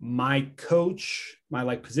 my coach,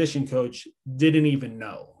 my position coach, didn't even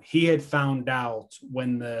know. He had found out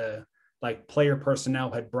when the player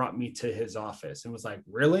personnel had brought me to his office and was like,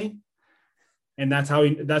 "Really?" And that's how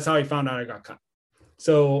he found out I got cut.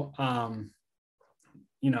 So,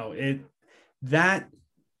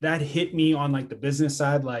 that hit me on the business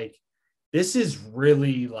side. This is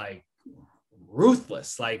really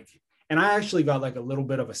ruthless. And I actually got a little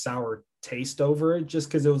bit of a sour taste over it, just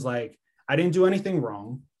because it was I didn't do anything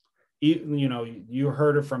wrong. You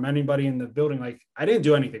heard it from anybody in the building. I didn't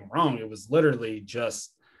do anything wrong. It was literally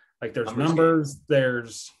just there's numbers,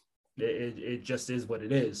 it just is what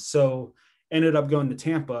it is. So ended up going to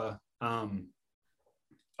Tampa, New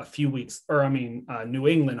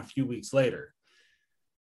England a few weeks later.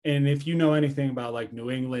 And if you know anything about New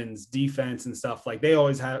England's defense and stuff, they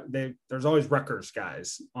always there's always Rutgers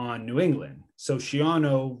guys on New England. So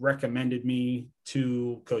Schiano recommended me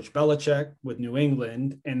to Coach Belichick with New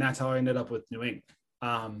England, and that's how I ended up with New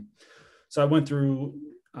England. So I went through,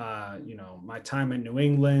 my time in New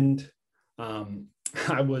England.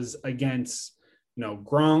 I was against,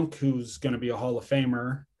 Gronk, who's going to be a Hall of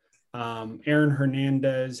Famer. Aaron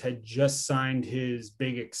Hernandez had just signed his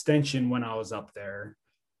big extension when I was up there.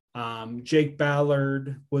 Jake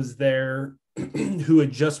Ballard was there, who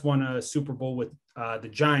had just won a Super Bowl with the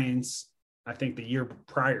Giants, I think the year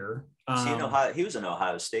prior. He was an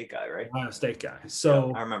Ohio State guy, right? Ohio State guy. So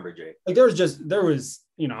yeah, I remember Jake. There was,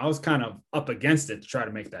 I was kind of up against it to try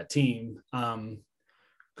to make that team.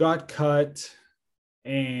 Got cut,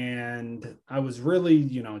 and I was really,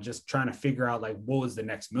 just trying to figure out what was the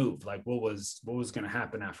next move, what was going to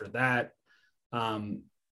happen after that.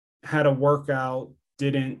 Had a workout.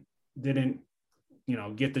 Didn't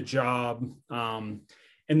get the job.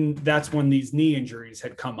 And that's when these knee injuries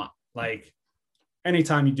had come up. Like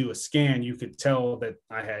anytime you do a scan, you could tell that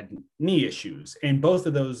I had knee issues. And both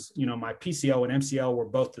of those, my PCL and MCL were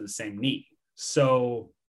both to the same knee.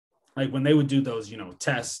 So like when they would do those,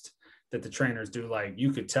 tests that the trainers do, like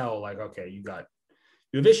you could tell like, okay, you have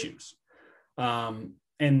issues.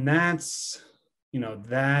 And that's,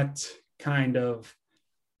 that kind of,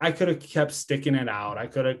 I could have kept sticking it out. I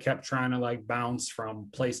could have kept trying to like bounce from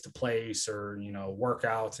place to place or,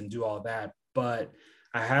 workouts and do all that. But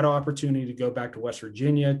I had an opportunity to go back to West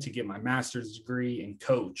Virginia to get my master's degree and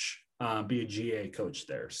coach, be a GA coach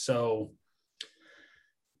there. So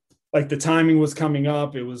like the timing was coming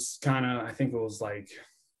up. It was I think it was like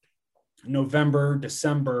November,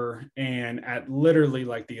 December. And at literally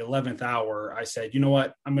like the 11th hour, I said, you know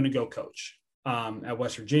what, I'm going to go coach at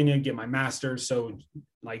West Virginia, get my master's. So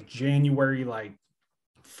like January, like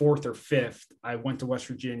 4th or 5th, I went to West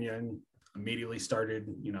Virginia and immediately started,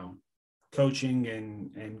 coaching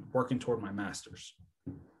and working toward my master's.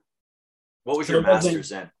 What was your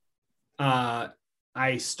master's in? I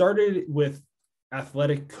started with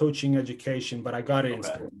athletic coaching education, but I got it in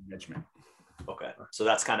sport management. Okay. So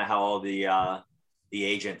that's kind of how all the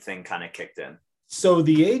agent thing kind of kicked in. So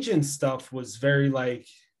the agent stuff was very like,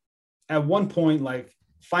 at one point, like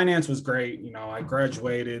finance was great. I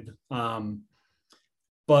graduated,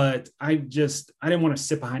 but I didn't want to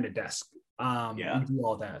sit behind a desk and do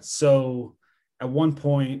all that. So at one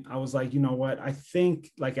point I was like, you know what, I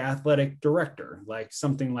think like athletic director, like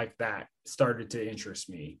something like that started to interest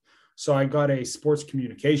me. So I got a sports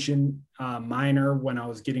communication minor when I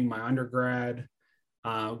was getting my undergrad,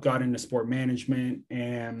 got into sport management.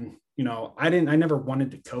 And, I never wanted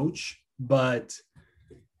to coach, but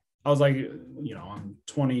I was like, I'm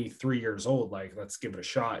 23 years old, like, let's give it a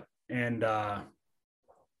shot. And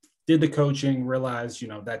did the coaching, realized,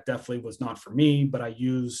 that definitely was not for me, but I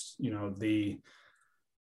used, the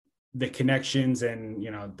connections and,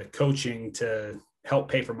 the coaching to help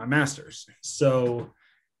pay for my master's. So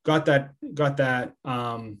got that,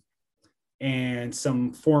 and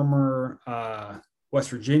some former West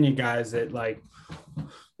Virginia guys that like,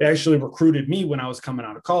 they actually recruited me when I was coming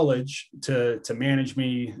out of college to manage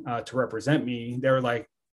me, to represent me. They were like,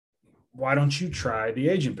 why don't you try the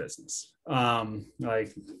agent business? I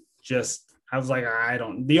was like,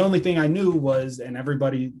 the only thing I knew was, and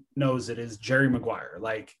everybody knows it, is Jerry Maguire.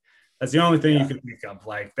 Like, that's the only thing you can think of.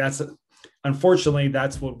 Like, unfortunately,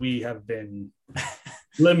 that's what we have been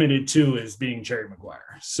limited to, is being Jerry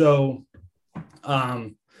Maguire. So,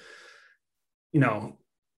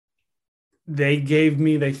 they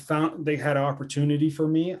had an opportunity for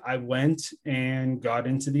me. I went and got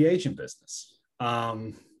into the agent business.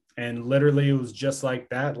 And literally it was just like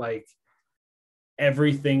that. Like,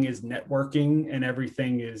 everything is networking and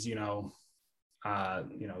everything is,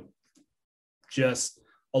 just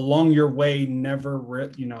along your way, you never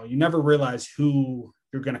realize who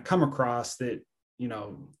you're going to come across that,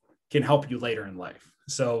 can help you later in life.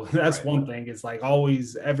 So that's right. One thing, is like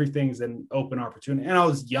always everything's an open opportunity. And I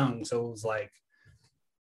was young, so it was like,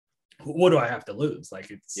 what do I have to lose?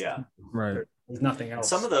 Like, it's right. There's nothing else.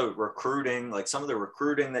 Some of the recruiting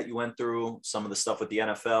that you went through, some of the stuff with the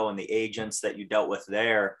NFL and the agents that you dealt with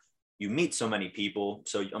there, you meet so many people.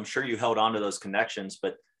 So I'm sure you held on to those connections,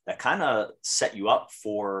 but that kind of set you up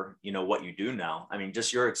for, what you do now. I mean,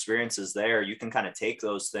 just your experiences there, you can kind of take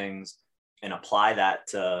those things and apply that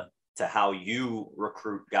to how you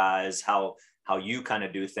recruit guys, how you kind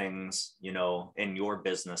of do things, in your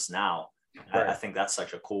business now. Right. I think that's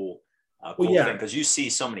such a cool thing, because you see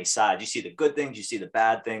so many sides. You see the good things, you see the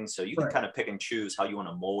bad things, so you can kind of pick and choose how you want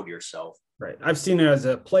to mold yourself. Right. I've seen it as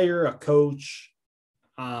a player, a coach,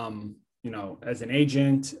 as an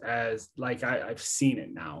agent, as like I've seen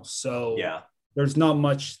it now. So there's not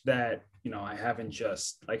much that, I haven't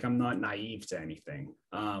just like, I'm not naive to anything.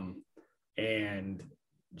 And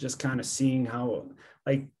just kind of seeing how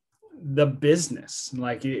like the business,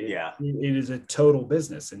 like it is a total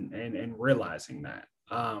business, and realizing that.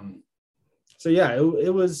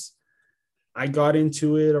 It was, I got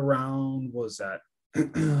into it around, what was that?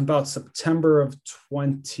 About September of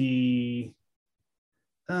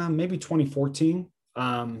maybe 2014,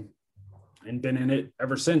 and been in it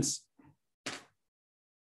ever since.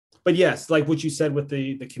 But yes, like what you said with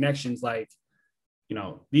the connections, like,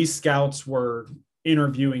 these scouts were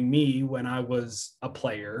interviewing me when I was a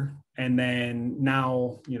player, and then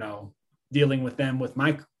now, dealing with them with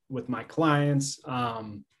my clients.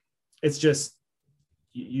 It's just,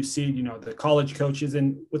 you see, the college coaches,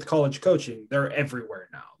 and with college coaching, they're everywhere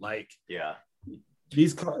now. Like,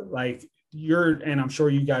 like and I'm sure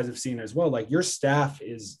you guys have seen as well, like your staff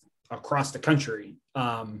is across the country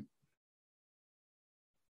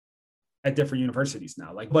at different universities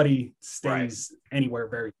now. Like nobody stays anywhere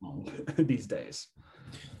very long these days.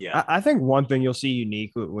 Yeah, I think one thing you'll see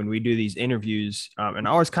unique when we do these interviews, and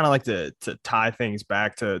I always kind of like to tie things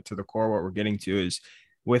back to the core, what we're getting to is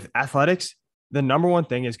with athletics, the number one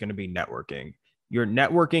thing is going to be networking. Your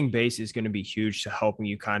networking base is going to be huge to helping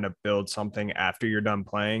you kind of build something after you're done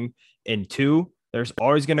playing. And two, there's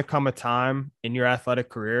always going to come a time in your athletic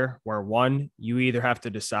career where one, you either have to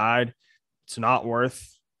decide it's not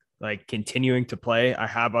worth like continuing to play. I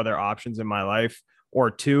have other options in my life. Or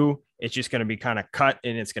two, it's just going to be kind of cut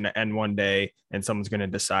and it's going to end one day and someone's going to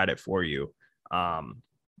decide it for you.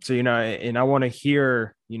 So, you know, and I want to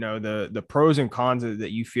hear, you know, the pros and cons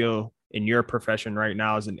that you feel in your profession right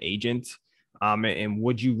now as an agent. And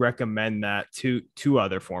would you recommend that to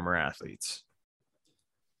other former athletes?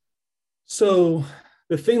 So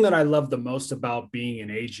the thing that I love the most about being an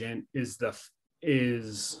agent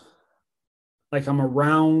is like I'm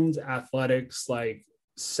around athletics like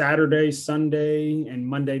Saturday, Sunday, and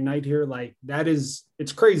Monday night here. Like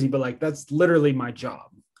it's crazy, but like that's literally my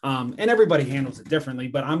job. And everybody handles it differently,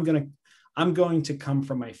 but I'm going to come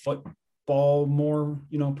from a football more,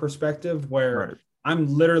 you know, perspective where I'm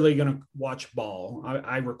literally going to watch ball.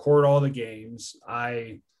 I record all the games.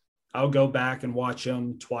 I'll go back and watch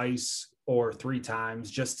them twice or three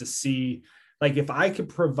times just to see, like, if I could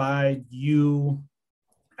provide you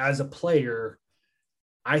as a player,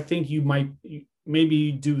 I think you might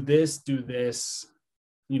maybe do this,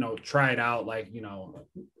 you know, try it out. Like, you know,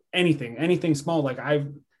 anything small. Like I've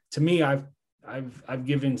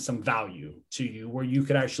given some value to you where you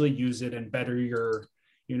could actually use it and better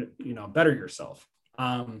better yourself.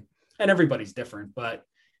 And everybody's different, but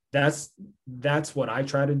that's what I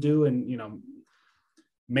try to do. And, you know,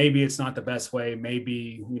 maybe it's not the best way.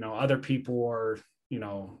 Maybe, you know, other people are, you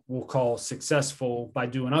know, we'll call successful by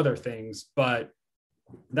doing other things, but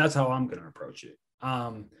that's how I'm going to approach it.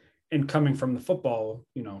 And coming from the football,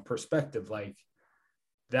 you know, perspective, like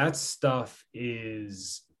that stuff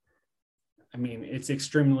is, I mean, it's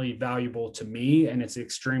extremely valuable to me, and it's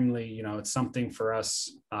extremely, you know, it's something for us.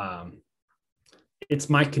 It's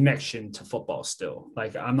my connection to football still.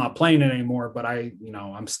 Like I'm not playing it anymore, but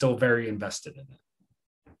I'm still very invested in it.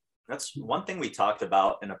 That's one thing we talked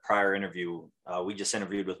about in a prior interview. We just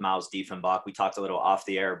interviewed with Miles Diefenbach. We talked a little off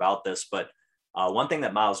the air about this, but one thing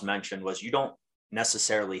that Miles mentioned was you don't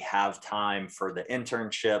necessarily have time for the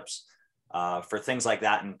internships, for things like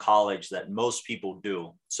that in college that most people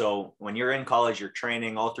do. So when you're in college, you're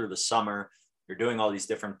training all through the summer, you're doing all these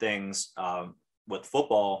different things. With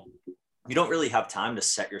football, you don't really have time to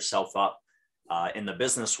set yourself up in the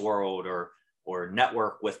business world or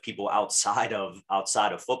network with people outside of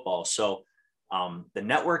football. So the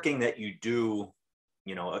networking that you do,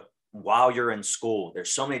 you know, while you're in school,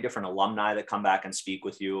 there's so many different alumni that come back and speak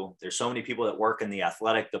with you. There's so many people that work in the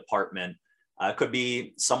athletic department. It could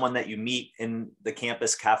be someone that you meet in the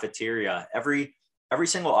campus cafeteria. Every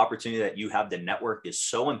single opportunity that you have to network is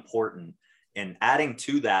so important. And adding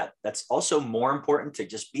to that, that's also more important to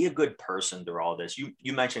just be a good person through all this.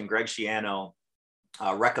 You mentioned Greg Schiano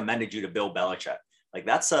recommended you to Bill Belichick. Like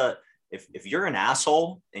that's if you're an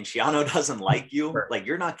asshole and Schiano doesn't like you, like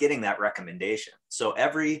you're not getting that recommendation. So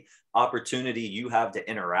every opportunity you have to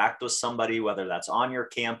interact with somebody, whether that's on your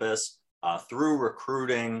campus, through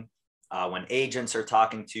recruiting, when agents are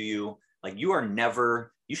talking to you, like you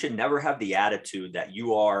should never have the attitude that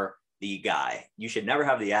you are the guy. You should never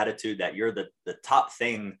have the attitude that you're the top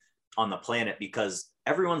thing on the planet, because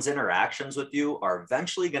everyone's interactions with you are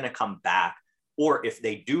eventually going to come back. Or if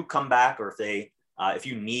they do come back, or if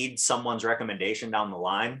you need someone's recommendation down the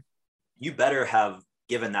line, you better have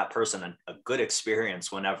given that person a good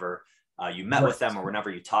experience whenever you met with them or whenever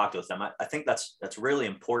you talked with them. I think that's really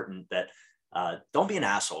important, that don't be an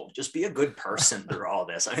asshole. Just be a good person through all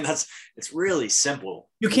this. I mean, it's really simple.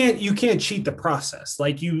 You can't cheat the process.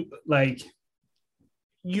 You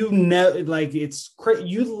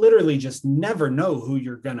literally just never know who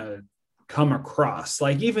you're going to come across.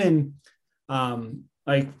 Like even,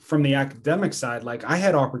 like from the academic side, like I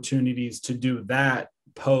had opportunities to do that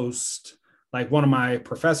post. Like one of my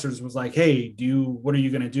professors was like, hey, what are you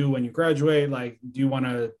going to do when you graduate? Like, do you want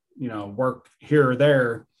to, you know, work here or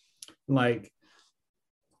there? Like,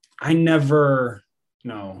 I never, you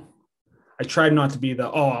know, I tried not to be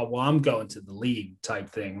I'm going to the league type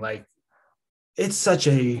thing. Like, it's such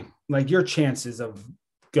your chances of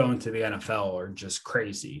going to the NFL are just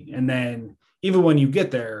crazy. And then even when you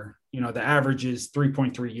get there, you know, the average is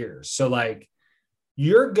 3.3 years. So like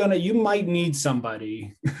you might need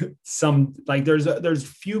somebody, there's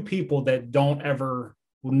few people that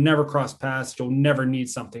will never cross paths. You'll never need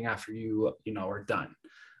something after you are done.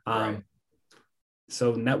 Right.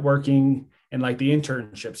 So networking and like the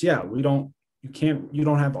internships, you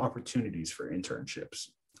don't have opportunities for internships.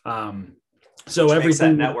 So which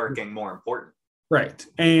everything makes that networking more important. Right.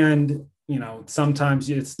 And, sometimes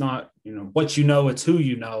it's not, what you know, it's who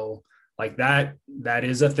you know. Like that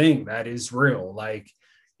is a thing that is real. Like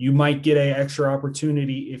you might get an extra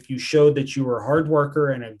opportunity if you showed that you were a hard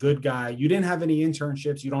worker and a good guy. You didn't have any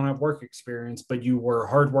internships, you don't have work experience, but you were a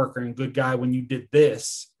hard worker and good guy when you did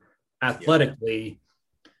this athletically.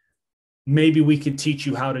 Yeah. Maybe we could teach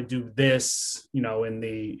you how to do this, in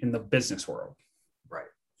the business world. Right.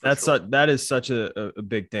 That is such a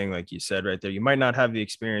big thing, like you said right there. You might not have the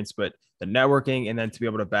experience, but the networking, and then to be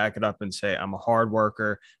able to back it up and say, I'm a hard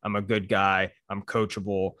worker, I'm a good guy, I'm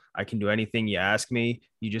coachable, I can do anything you ask me.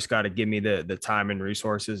 You just got to give me the time and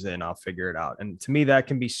resources and I'll figure it out. And to me, that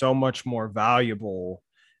can be so much more valuable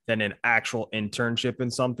than an actual internship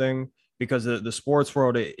in something, because the sports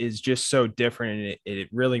world is just so different, and it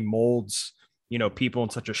really molds, people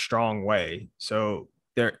in such a strong way. So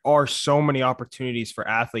there are so many opportunities for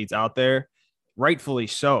athletes out there, rightfully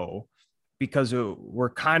so, because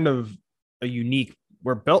we're kind of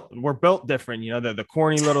we're built different, the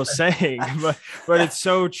corny little saying, but it's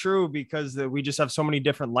so true, because we just have so many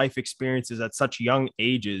different life experiences at such young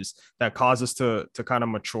ages that cause us to kind of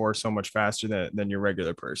mature so much faster than your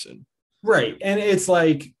regular person. Right. And it's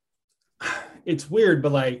like, it's weird,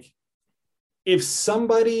 but like,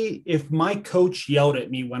 if my coach yelled at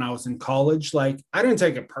me when I was in college, like I didn't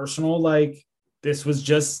take it personal. Like this was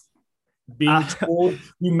just being told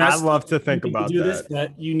you messed I love to think about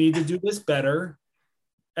that you need to do this better.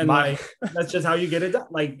 And that's just how you get it done.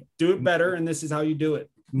 Like do it better. And this is how you do it.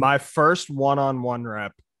 My first one-on-one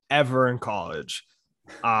rep ever in college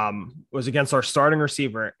was against our starting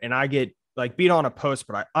receiver. And I get like beat on a post,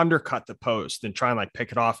 but I undercut the post and try and like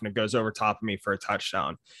pick it off, and it goes over top of me for a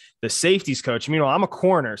touchdown. The safeties coach, I'm a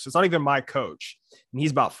corner, so it's not even my coach, and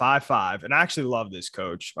he's about 5'5", and I actually love this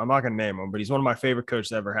coach. I'm not going to name him, but he's one of my favorite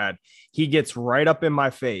coaches I ever had. He gets right up in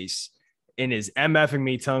my face and is MFing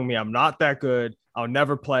me, telling me I'm not that good. I'll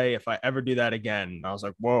never play if I ever do that again. And I was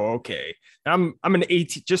like, whoa, okay. And I'm an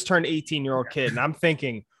just turned 18-year-old kid, and I'm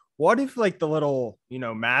thinking, what if like the little,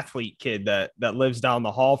 mathlete kid that lives down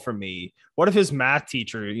the hall from me, what if his math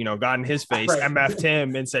teacher, got in his face, right, MF'd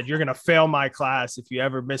him and said, you're going to fail my class if you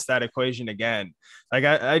ever miss that equation again. Like,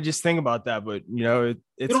 I just think about that, but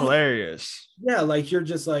it's hilarious. Yeah. Like, you're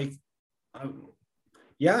just like,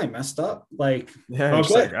 I messed up. Like, yeah,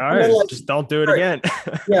 okay. Like, all right, like, just don't do it again.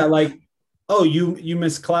 Yeah. Like, oh, you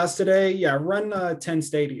missed class today. Yeah. Run 10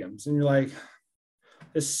 stadiums. And you're like,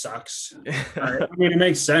 this sucks. Right. I mean, it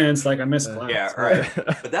makes sense. Like I missed class. Yeah, right.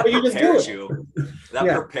 But that prepares you. That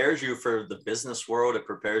prepares you for the business world. It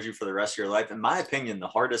prepares you for the rest of your life. In my opinion, the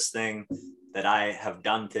hardest thing that I have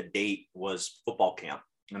done to date was football camp.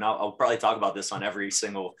 And I'll probably talk about this on every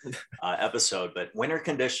single episode, but winter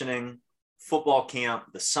conditioning, football camp,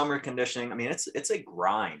 the summer conditioning. I mean, it's a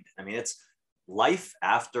grind. I mean, it's life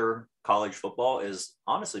after college football is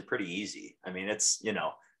honestly pretty easy. I mean, it's,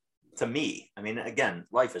 to me, I mean, again,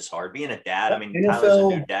 life is hard. Being a dad, I mean, NFL, Tyler's a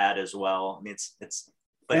new dad as well. I mean,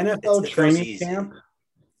 but NFL training camp.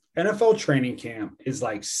 NFL training camp is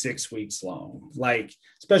like 6 weeks long. Like,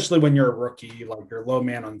 especially when you're a rookie, like you're a low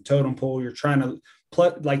man on the totem pole, you're trying to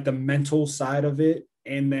put like the mental side of it,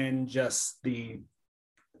 and then just the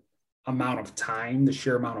sheer amount of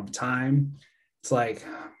time. It's like,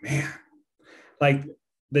 man, like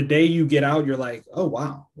the day you get out, you're like, oh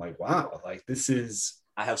wow, like this is.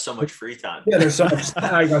 I have so much free time. Yeah, there's so much.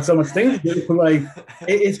 I got so much things to do. Like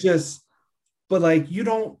it's just, but like we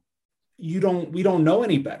don't know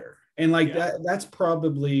any better. And like that's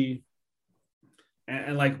probably,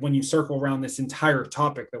 and like when you circle around this entire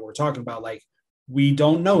topic that we're talking about, like we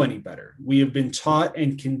don't know any better. We have been taught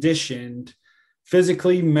and conditioned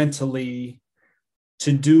physically, mentally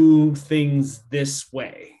to do things this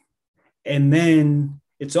way. And then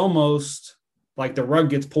it's almost like the rug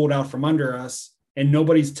gets pulled out from under us. And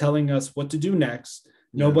nobody's telling us what to do next.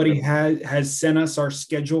 Nobody has sent us our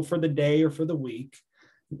schedule for the day or for the week.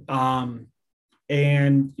 And,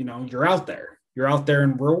 you're out there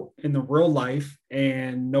in the real life,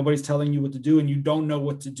 and nobody's telling you what to do, and you don't know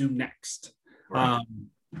what to do next. Right.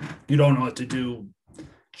 You don't know what to do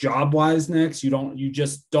job-wise next. You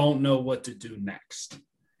just don't know what to do next.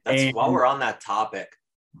 While we're on that topic,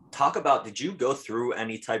 talk about, did you go through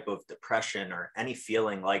any type of depression or any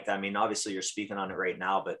feeling like that? I mean, obviously you're speaking on it right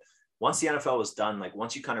now, but once the NFL was done, like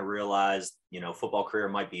once you kind of realized, football career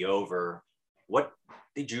might be over, what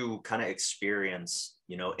did you kind of experience,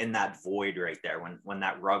 in that void right there when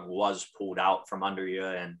that rug was pulled out from under you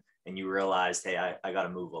and you realized, hey, I got to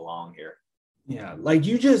move along here? Yeah. Like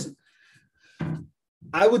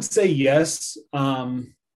I would say yes.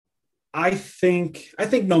 I think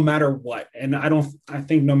no matter what, and I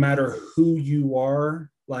think no matter who you are,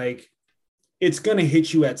 like it's going to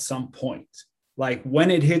hit you at some point. Like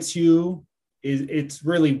when it hits you, it's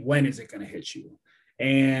really, when is it going to hit you?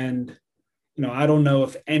 And, I don't know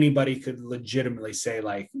if anybody could legitimately say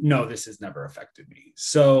like, no, this has never affected me.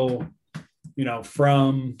 So,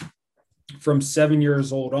 from 7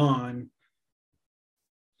 years old on,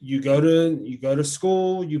 you go to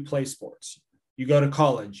school, you play sports. You go to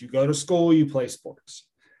college, you go to school, you play sports.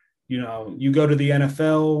 You go to the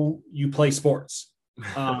NFL, you play sports.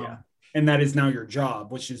 Yeah. And that is now your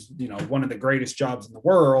job, which is, one of the greatest jobs in the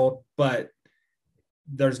world, but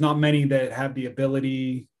there's not many that have the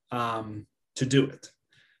ability to do it.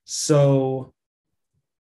 So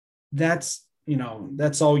that's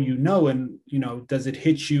all and, does it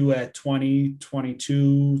hit you at 20,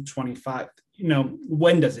 22, 25?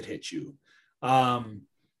 When does it hit you?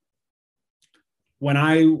 When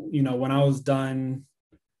I was done,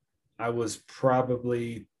 I was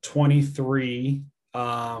probably 23.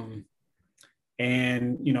 And,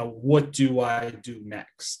 what do I do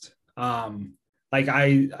next? Like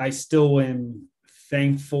I still am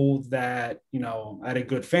thankful that, I had a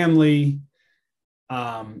good family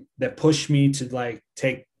that pushed me to like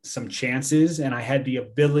take some chances, and I had the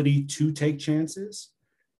ability to take chances.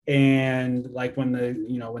 And like when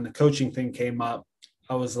the coaching thing came up,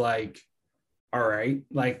 I was like, all right,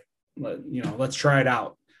 like, let's try it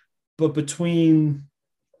out. But between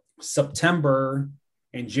September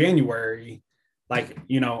and January, like,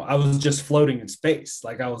 I was just floating in space.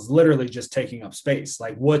 Like I was literally just taking up space.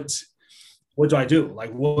 Like, what do I do?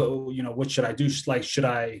 Like, what should I do? Should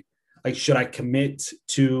I commit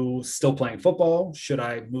to still playing football? Should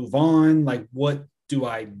I move on? Like, what do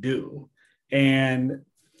I do? And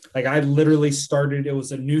like, I literally started, it was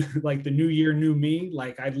the new year, new me.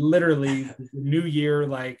 Like I literally, the new year,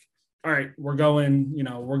 like, all right, we're going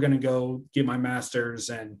to go get my master's.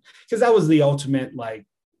 And because that was the ultimate, like,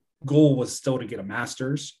 goal was still to get a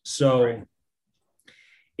master's. So right.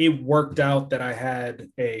 It worked out that I had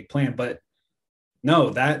a plan, but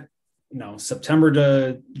no, that, September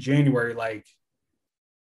to January, like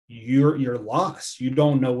you're lost. You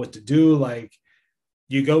don't know what to do. Like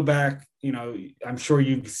you go back, I'm sure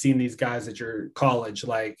you've seen these guys at your college,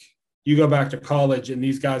 like you go back to college and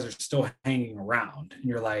these guys are still hanging around and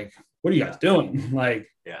you're like, what are you guys doing? Like,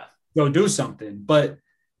 yeah, go do something. But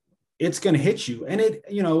it's going to hit you. And it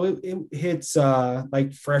hits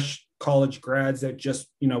like fresh college grads that just,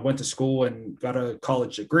 went to school and got a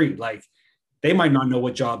college degree. Like they might not know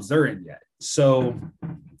what jobs they're in yet. So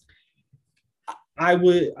I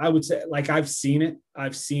would say, like, I've seen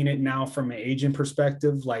it now from an agent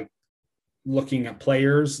perspective, like looking at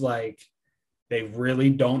players, like they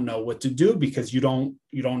really don't know what to do because you don't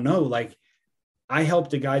know. Like I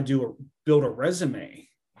helped a guy build a resume.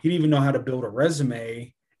 He didn't even know how to build a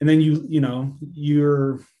resume. And then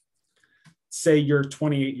you're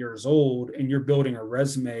 28 years old and you're building a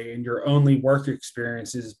resume and your only work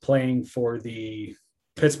experience is playing for the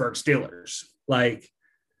Pittsburgh Steelers. Like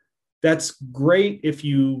that's great if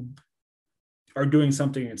you are doing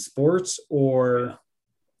something in sports, or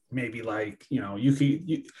maybe like,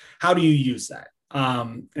 how do you use that?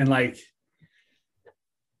 And like,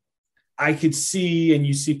 I could see, and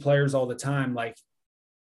you see players all the time, like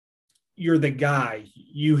you're the guy,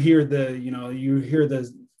 you hear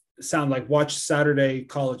the sound, like watch Saturday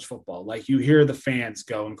college football. Like you hear the fans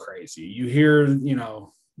going crazy. You hear,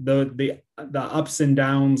 the ups and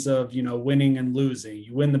downs of, winning and losing.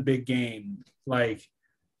 You win the big game. Like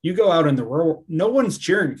you go out in the world, no one's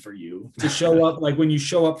cheering for you to show up. Like when you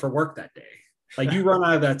show up for work that day, like you run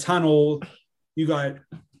out of that tunnel, you got,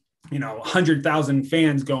 100,000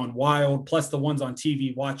 fans going wild, plus the ones on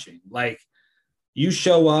TV watching. Like you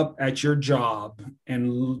show up at your job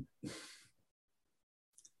and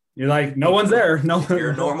you're like, no one's there. No,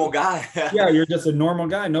 you're a normal guy. Yeah, you're just a normal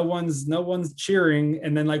guy. No one's cheering.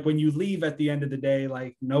 And then like when you leave at the end of the day,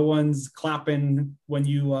 like no one's clapping when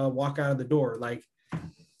you walk out of the door. Like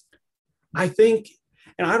I think,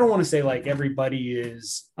 and I don't want to say like everybody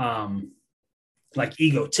is like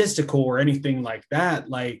egotistical or anything like that.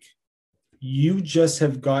 Like you just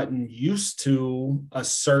have gotten used to a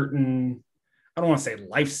certain, I don't want to say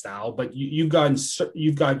lifestyle, but you've got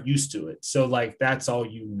used to it. So like, that's all,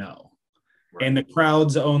 right. And the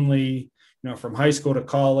crowd's only, from high school to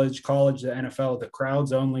college to NFL, the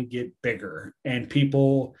crowds only get bigger, and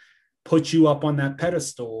people put you up on that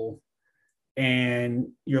pedestal, and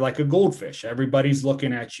you're like a goldfish. Everybody's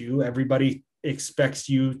looking at you. Everybody expects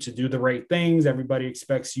you to do the right things. Everybody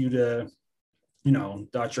expects you to,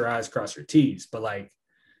 dot your I's, cross your T's. But like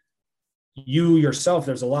you yourself,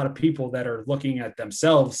 there's a lot of people that are looking at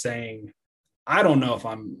themselves saying, I don't know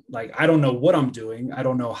I don't know what I'm doing. I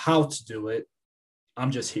don't know how to do it.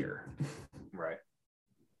 I'm just here. Right.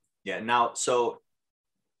 Yeah. Now, so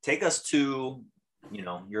take us to,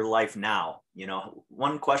 your life now.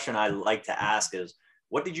 One question I like to ask is,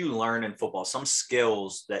 what did you learn in football? Some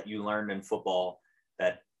skills that you learned in football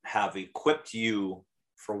that have equipped you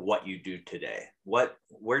for what you do today?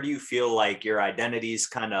 Where do you feel like your identities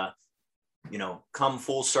kind of, come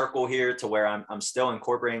full circle here to where I'm still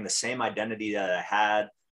incorporating the same identity that I had,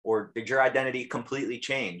 or did your identity completely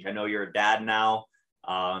change? I know you're a dad now.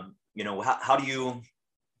 How do you,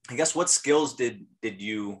 I guess, what skills did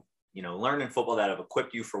you, learn in football that have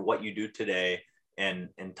equipped you for what you do today? And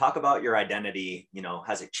talk about your identity.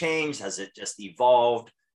 Has it changed? Has it just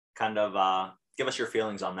evolved? Kind of give us your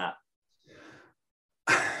feelings on that.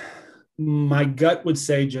 My gut would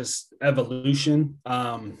say just evolution.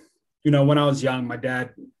 When I was young, my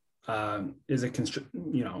dad is in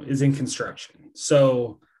construction.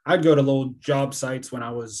 So I'd go to little job sites when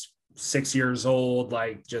I was 6 years old,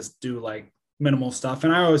 like just do like minimal stuff.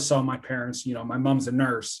 And I always saw my parents, my mom's a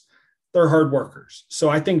nurse, they're hard workers. So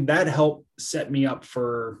I think that helped set me up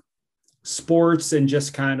for sports and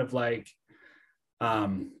just kind of like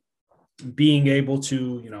being able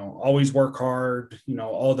to, always work hard,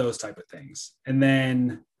 all those type of things. And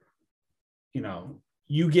then,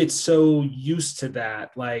 you get so used to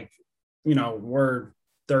that, like, we're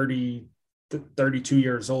 30, 32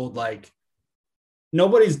 years old. Like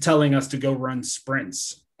nobody's telling us to go run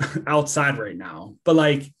sprints outside right now, but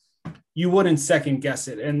like you wouldn't second guess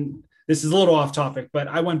it. And this is a little off topic, but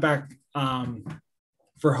I went back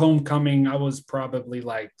for homecoming. I was probably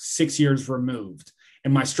like 6 years removed,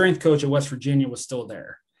 and my strength coach at West Virginia was still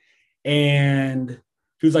there. And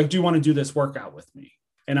he was like, do you want to do this workout with me?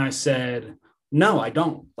 And I said, no, I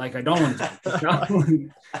don't. Like, I don't want to do it.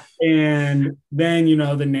 And then,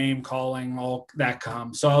 the name calling, all that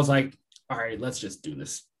comes. So I was like, all right, let's just do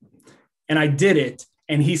this. And I did it.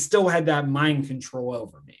 And he still had that mind control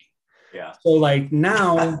over me. Yeah. So like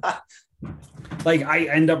now, like I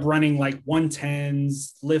end up running like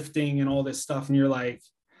 110s, lifting and all this stuff. And you're like,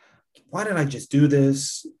 why did I just do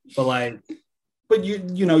this? But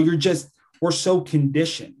we're so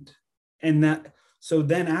conditioned. And so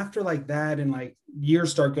then after like that and like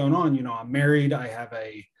years start going on, I'm married, I have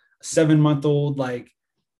a 7-month-old, like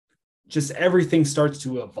just everything starts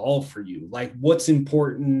to evolve for you. Like what's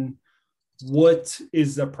important, what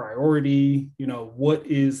is the priority, what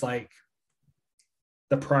is like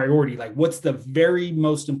the priority, like what's the very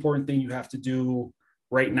most important thing you have to do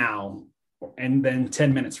right now and then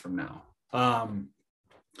 10 minutes from now.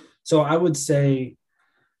 So I would say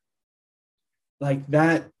like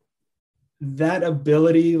that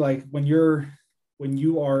ability, like when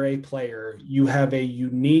you are a player, you have a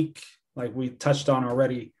unique, like we touched on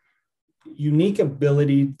already, unique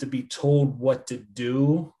ability to be told what to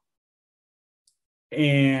do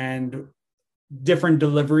and different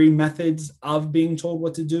delivery methods of being told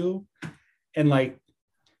what to do. And like,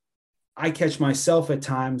 I catch myself at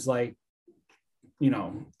times, like,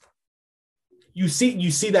 you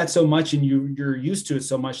see that so much and you're used to it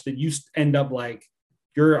so much that you end up like,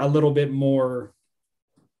 you're a little bit more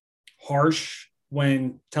harsh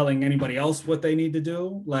when telling anybody else what they need to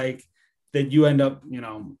do, like that you end up,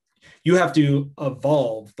 you have to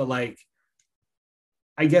evolve. But like,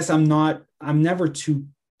 I guess I'm never too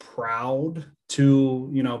proud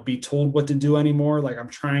to, be told what to do anymore. Like I'm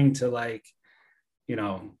trying to like,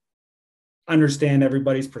 understand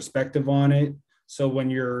everybody's perspective on it. So when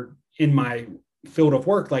you're in my field of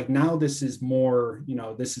work, like now this is more,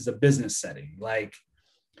 this is a business setting. Like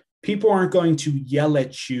people aren't going to yell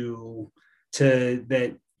at you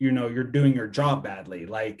that, you're doing your job badly.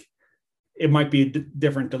 Like it might be a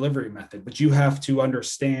different delivery method, but you have to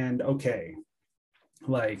understand, okay,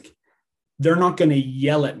 like they're not going to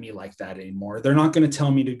yell at me like that anymore. They're not going to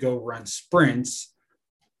tell me to go run sprints.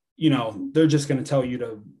 They're just going to tell you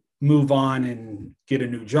to move on and get a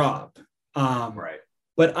new job. Right.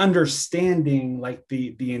 But understanding like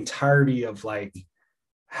the entirety of like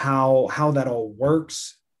how that all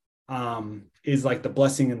works is like the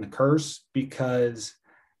blessing and the curse, because,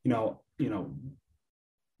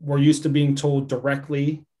 we're used to being told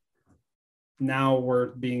directly. Now we're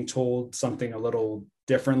being told something a little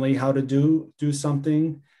differently, how to do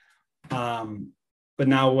something. But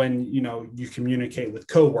now when, you know, you communicate with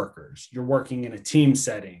coworkers, you're working in a team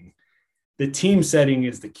setting. The team setting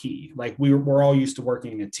is the key. Like we're all used to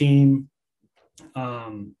working in a team.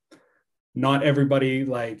 Not everybody,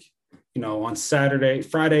 like, you know, on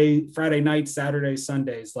Friday night, Saturday,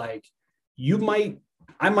 Sundays, like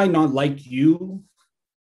I might not like you,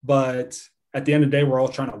 but at the end of the day, we're all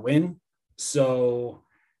trying to win. So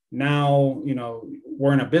now, you know,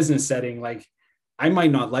 we're in a business setting. Like I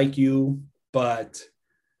might not like you, but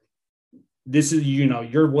this is, you know,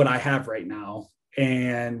 you're what I have right now.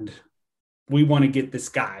 And we want to get this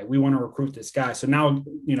guy. We want to recruit this guy. So now,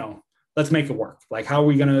 you know, let's make it work. Like, how are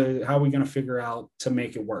we gonna figure out to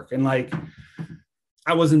make it work? And like,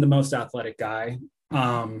 I wasn't the most athletic guy.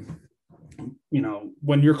 You know,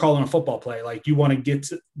 when you're calling a football play, like you want to get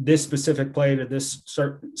to this specific play to this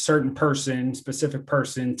specific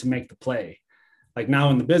person to make the play. Like now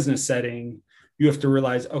in the business setting, you have to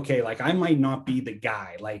realize, okay, like I might not be the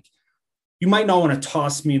guy. Like you might not want to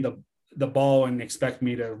toss me the ball and expect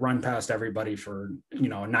me to run past everybody for, you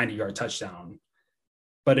know, a 90-yard touchdown.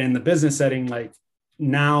 But in the business setting, like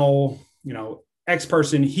now, you know, X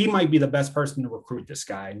person, he might be the best person to recruit this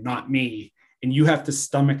guy, not me. And you have to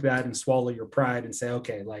stomach that and swallow your pride and say,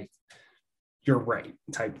 okay, like you're right,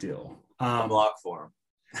 type deal. I'll block for him.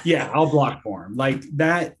 Yeah, I'll block for him. Like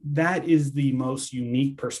that is the most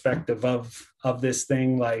unique perspective of this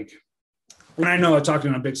thing. Like, and I know I talked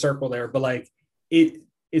in a big circle there, but like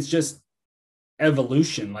it's just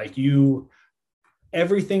evolution. Like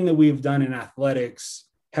everything that we've done in athletics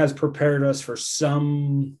has prepared us for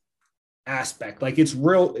some aspect. Like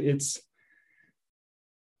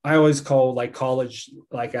I always call like college,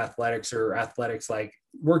 like athletics, like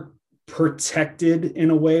we're protected in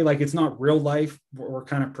a way. Like it's not real life. We're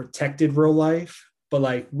kind of protected real life, but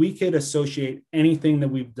like we could associate anything that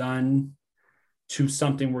we've done to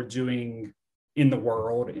something we're doing in the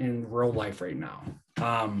world in real life right now.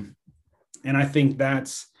 And I think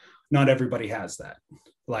that's not everybody has that.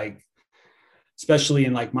 Like, especially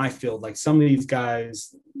in like my field, like some of these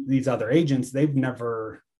guys, these other agents, they've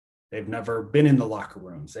never been in the locker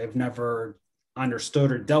rooms. They've never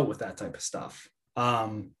understood or dealt with that type of stuff.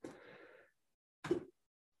 And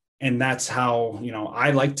that's how, you know,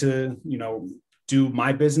 I like to, you know, do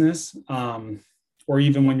my business. Or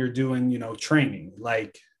even when you're doing, you know, training,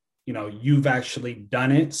 like, you know, you've actually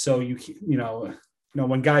done it. So you know,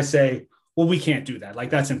 when guys say, well, we can't do that, like,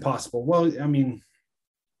 that's impossible. Well, I mean,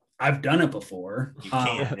 I've done it before. You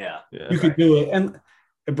can, you could do it. And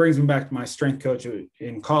it brings me back to my strength coach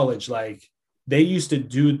in college. Like they used to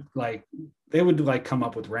do, like, they would like come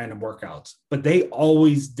up with random workouts, but they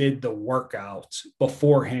always did the workout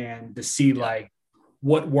beforehand to see like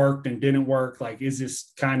what worked and didn't work. Like, is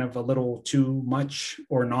this kind of a little too much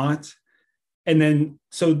or not? And then,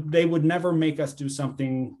 so they would never make us do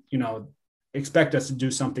something, you know, expect us to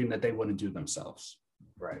do something that they wouldn't do themselves.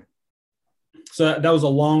 Right. So that was a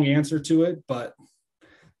long answer to it, but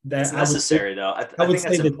that's necessary though. I would think say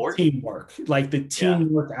that's the important. Teamwork, like the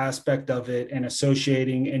teamwork aspect of it and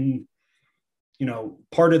associating, and, you know,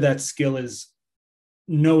 part of that skill is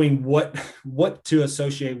knowing what to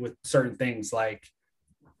associate with certain things. Like,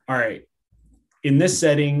 all right, in this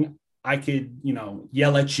setting, I could, you know,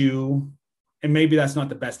 yell at you, and maybe that's not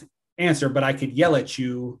the best answer, but I could yell at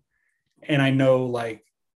you and I know like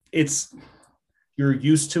you're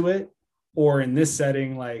used to it. Or in this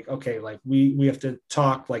setting, like, okay, like we have to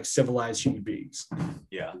talk like civilized human beings.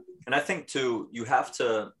 Yeah. And I think too, you have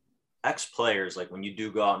to, ex-players, like when you do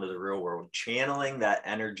go out into the real world, channeling that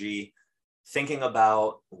energy, thinking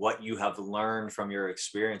about what you have learned from your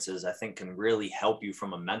experiences, I think can really help you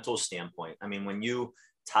from a mental standpoint. I mean, when you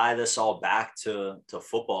tie this all back to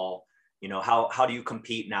football, you know, how do you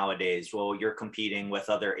compete nowadays? Well, you're competing with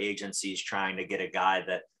other agencies trying to get a guy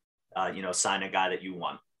that, you know, sign a guy that you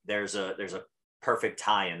want. There's a perfect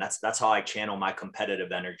tie-in. That's how I channel my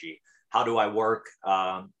competitive energy. How do I work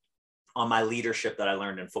on my leadership that I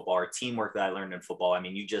learned in football, or teamwork that I learned in football? I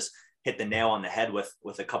mean, you just hit the nail on the head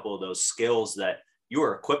with a couple of those skills that you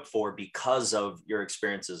are equipped for because of your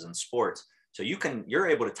experiences in sports. So you're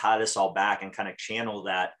able to tie this all back and kind of channel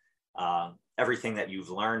that everything that you've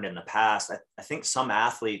learned in the past. I think some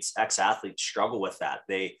ex-athletes struggle with that.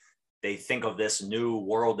 They think of this new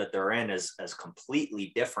world that they're in as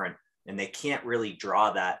completely different, and they can't really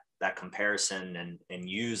draw that comparison and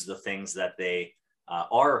use the things that they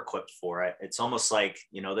are equipped for. It's almost like,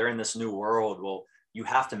 you know, they're in this new world. Well, you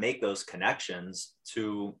have to make those connections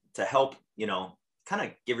to help, you know, kind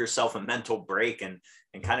of give yourself a mental break and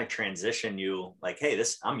kind of transition you like, hey,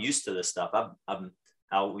 I'm used to this stuff. I'm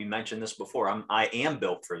how we mentioned this before. I am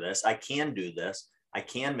built for this. I can do this. I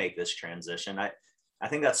can make this transition. I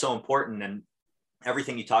think that's so important. And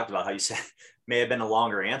everything you talked about, how you said may have been a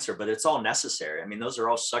longer answer, but it's all necessary. I mean, those are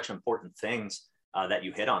all such important things that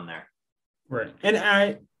you hit on there. Right. And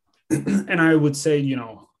I would say, you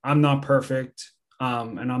know, I'm not perfect.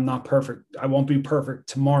 And I'm not perfect. I won't be perfect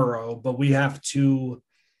tomorrow, but we have to,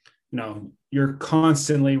 you know, you're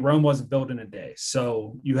constantly, Rome wasn't built in a day.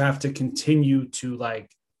 So you have to continue to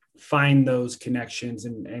like find those connections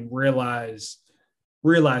and realize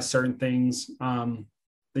certain things. Then,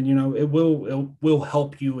 you know, it will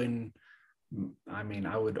help you in, I mean,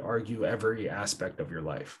 I would argue every aspect of your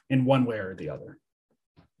life in one way or the other.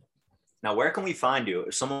 Now, where can we find you?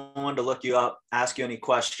 If someone wanted to look you up, ask you any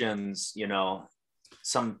questions, you know,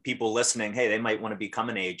 some people listening, hey, they might want to become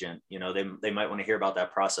an agent. You know, they might want to hear about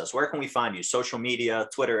that process. Where can we find you? Social media,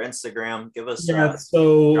 Twitter, Instagram, give us,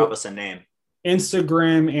 drop us a name.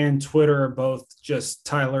 Instagram and Twitter are both just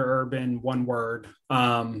Tyler Urban, one word.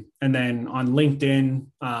 And then on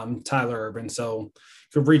LinkedIn, Tyler Urban. So you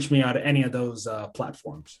could reach me out at any of those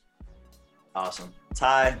platforms. Awesome.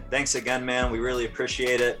 Ty, thanks again, man. We really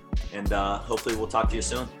appreciate it. And hopefully we'll talk to you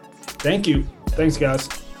soon. Thank you. Thanks, guys.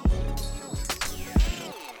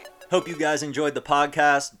 Hope you guys enjoyed the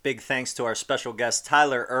podcast. Big thanks to our special guest,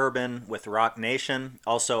 Tyler Urban with Rock Nation.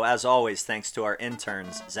 Also, as always, thanks to our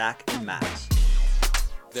interns, Zach and Max.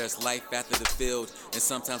 There's life after the field, and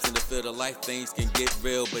sometimes in the field of life things can get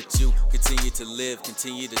real, but you continue to live,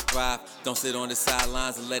 continue to thrive. Don't sit on the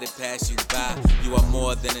sidelines and let it pass you by. You are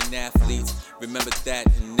more than an athlete. Remember that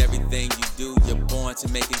in everything you do, you're born to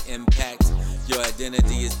make an impact. Your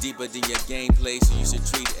identity is deeper than your gameplay, so you should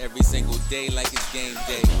treat every single day like it's game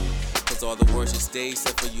day. Cause all the words should stay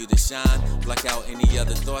set for you to shine. Block out any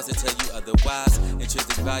other thoughts that tell you otherwise.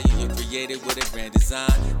 Intrinsic value you're created with a grand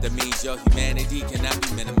design. That means your humanity cannot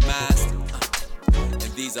be minimized.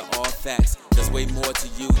 And these are all facts. There's way more to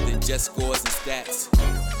you than just scores and stats.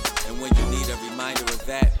 And when you need a reminder of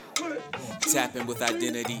that, tap in with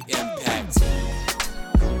Identity Impact.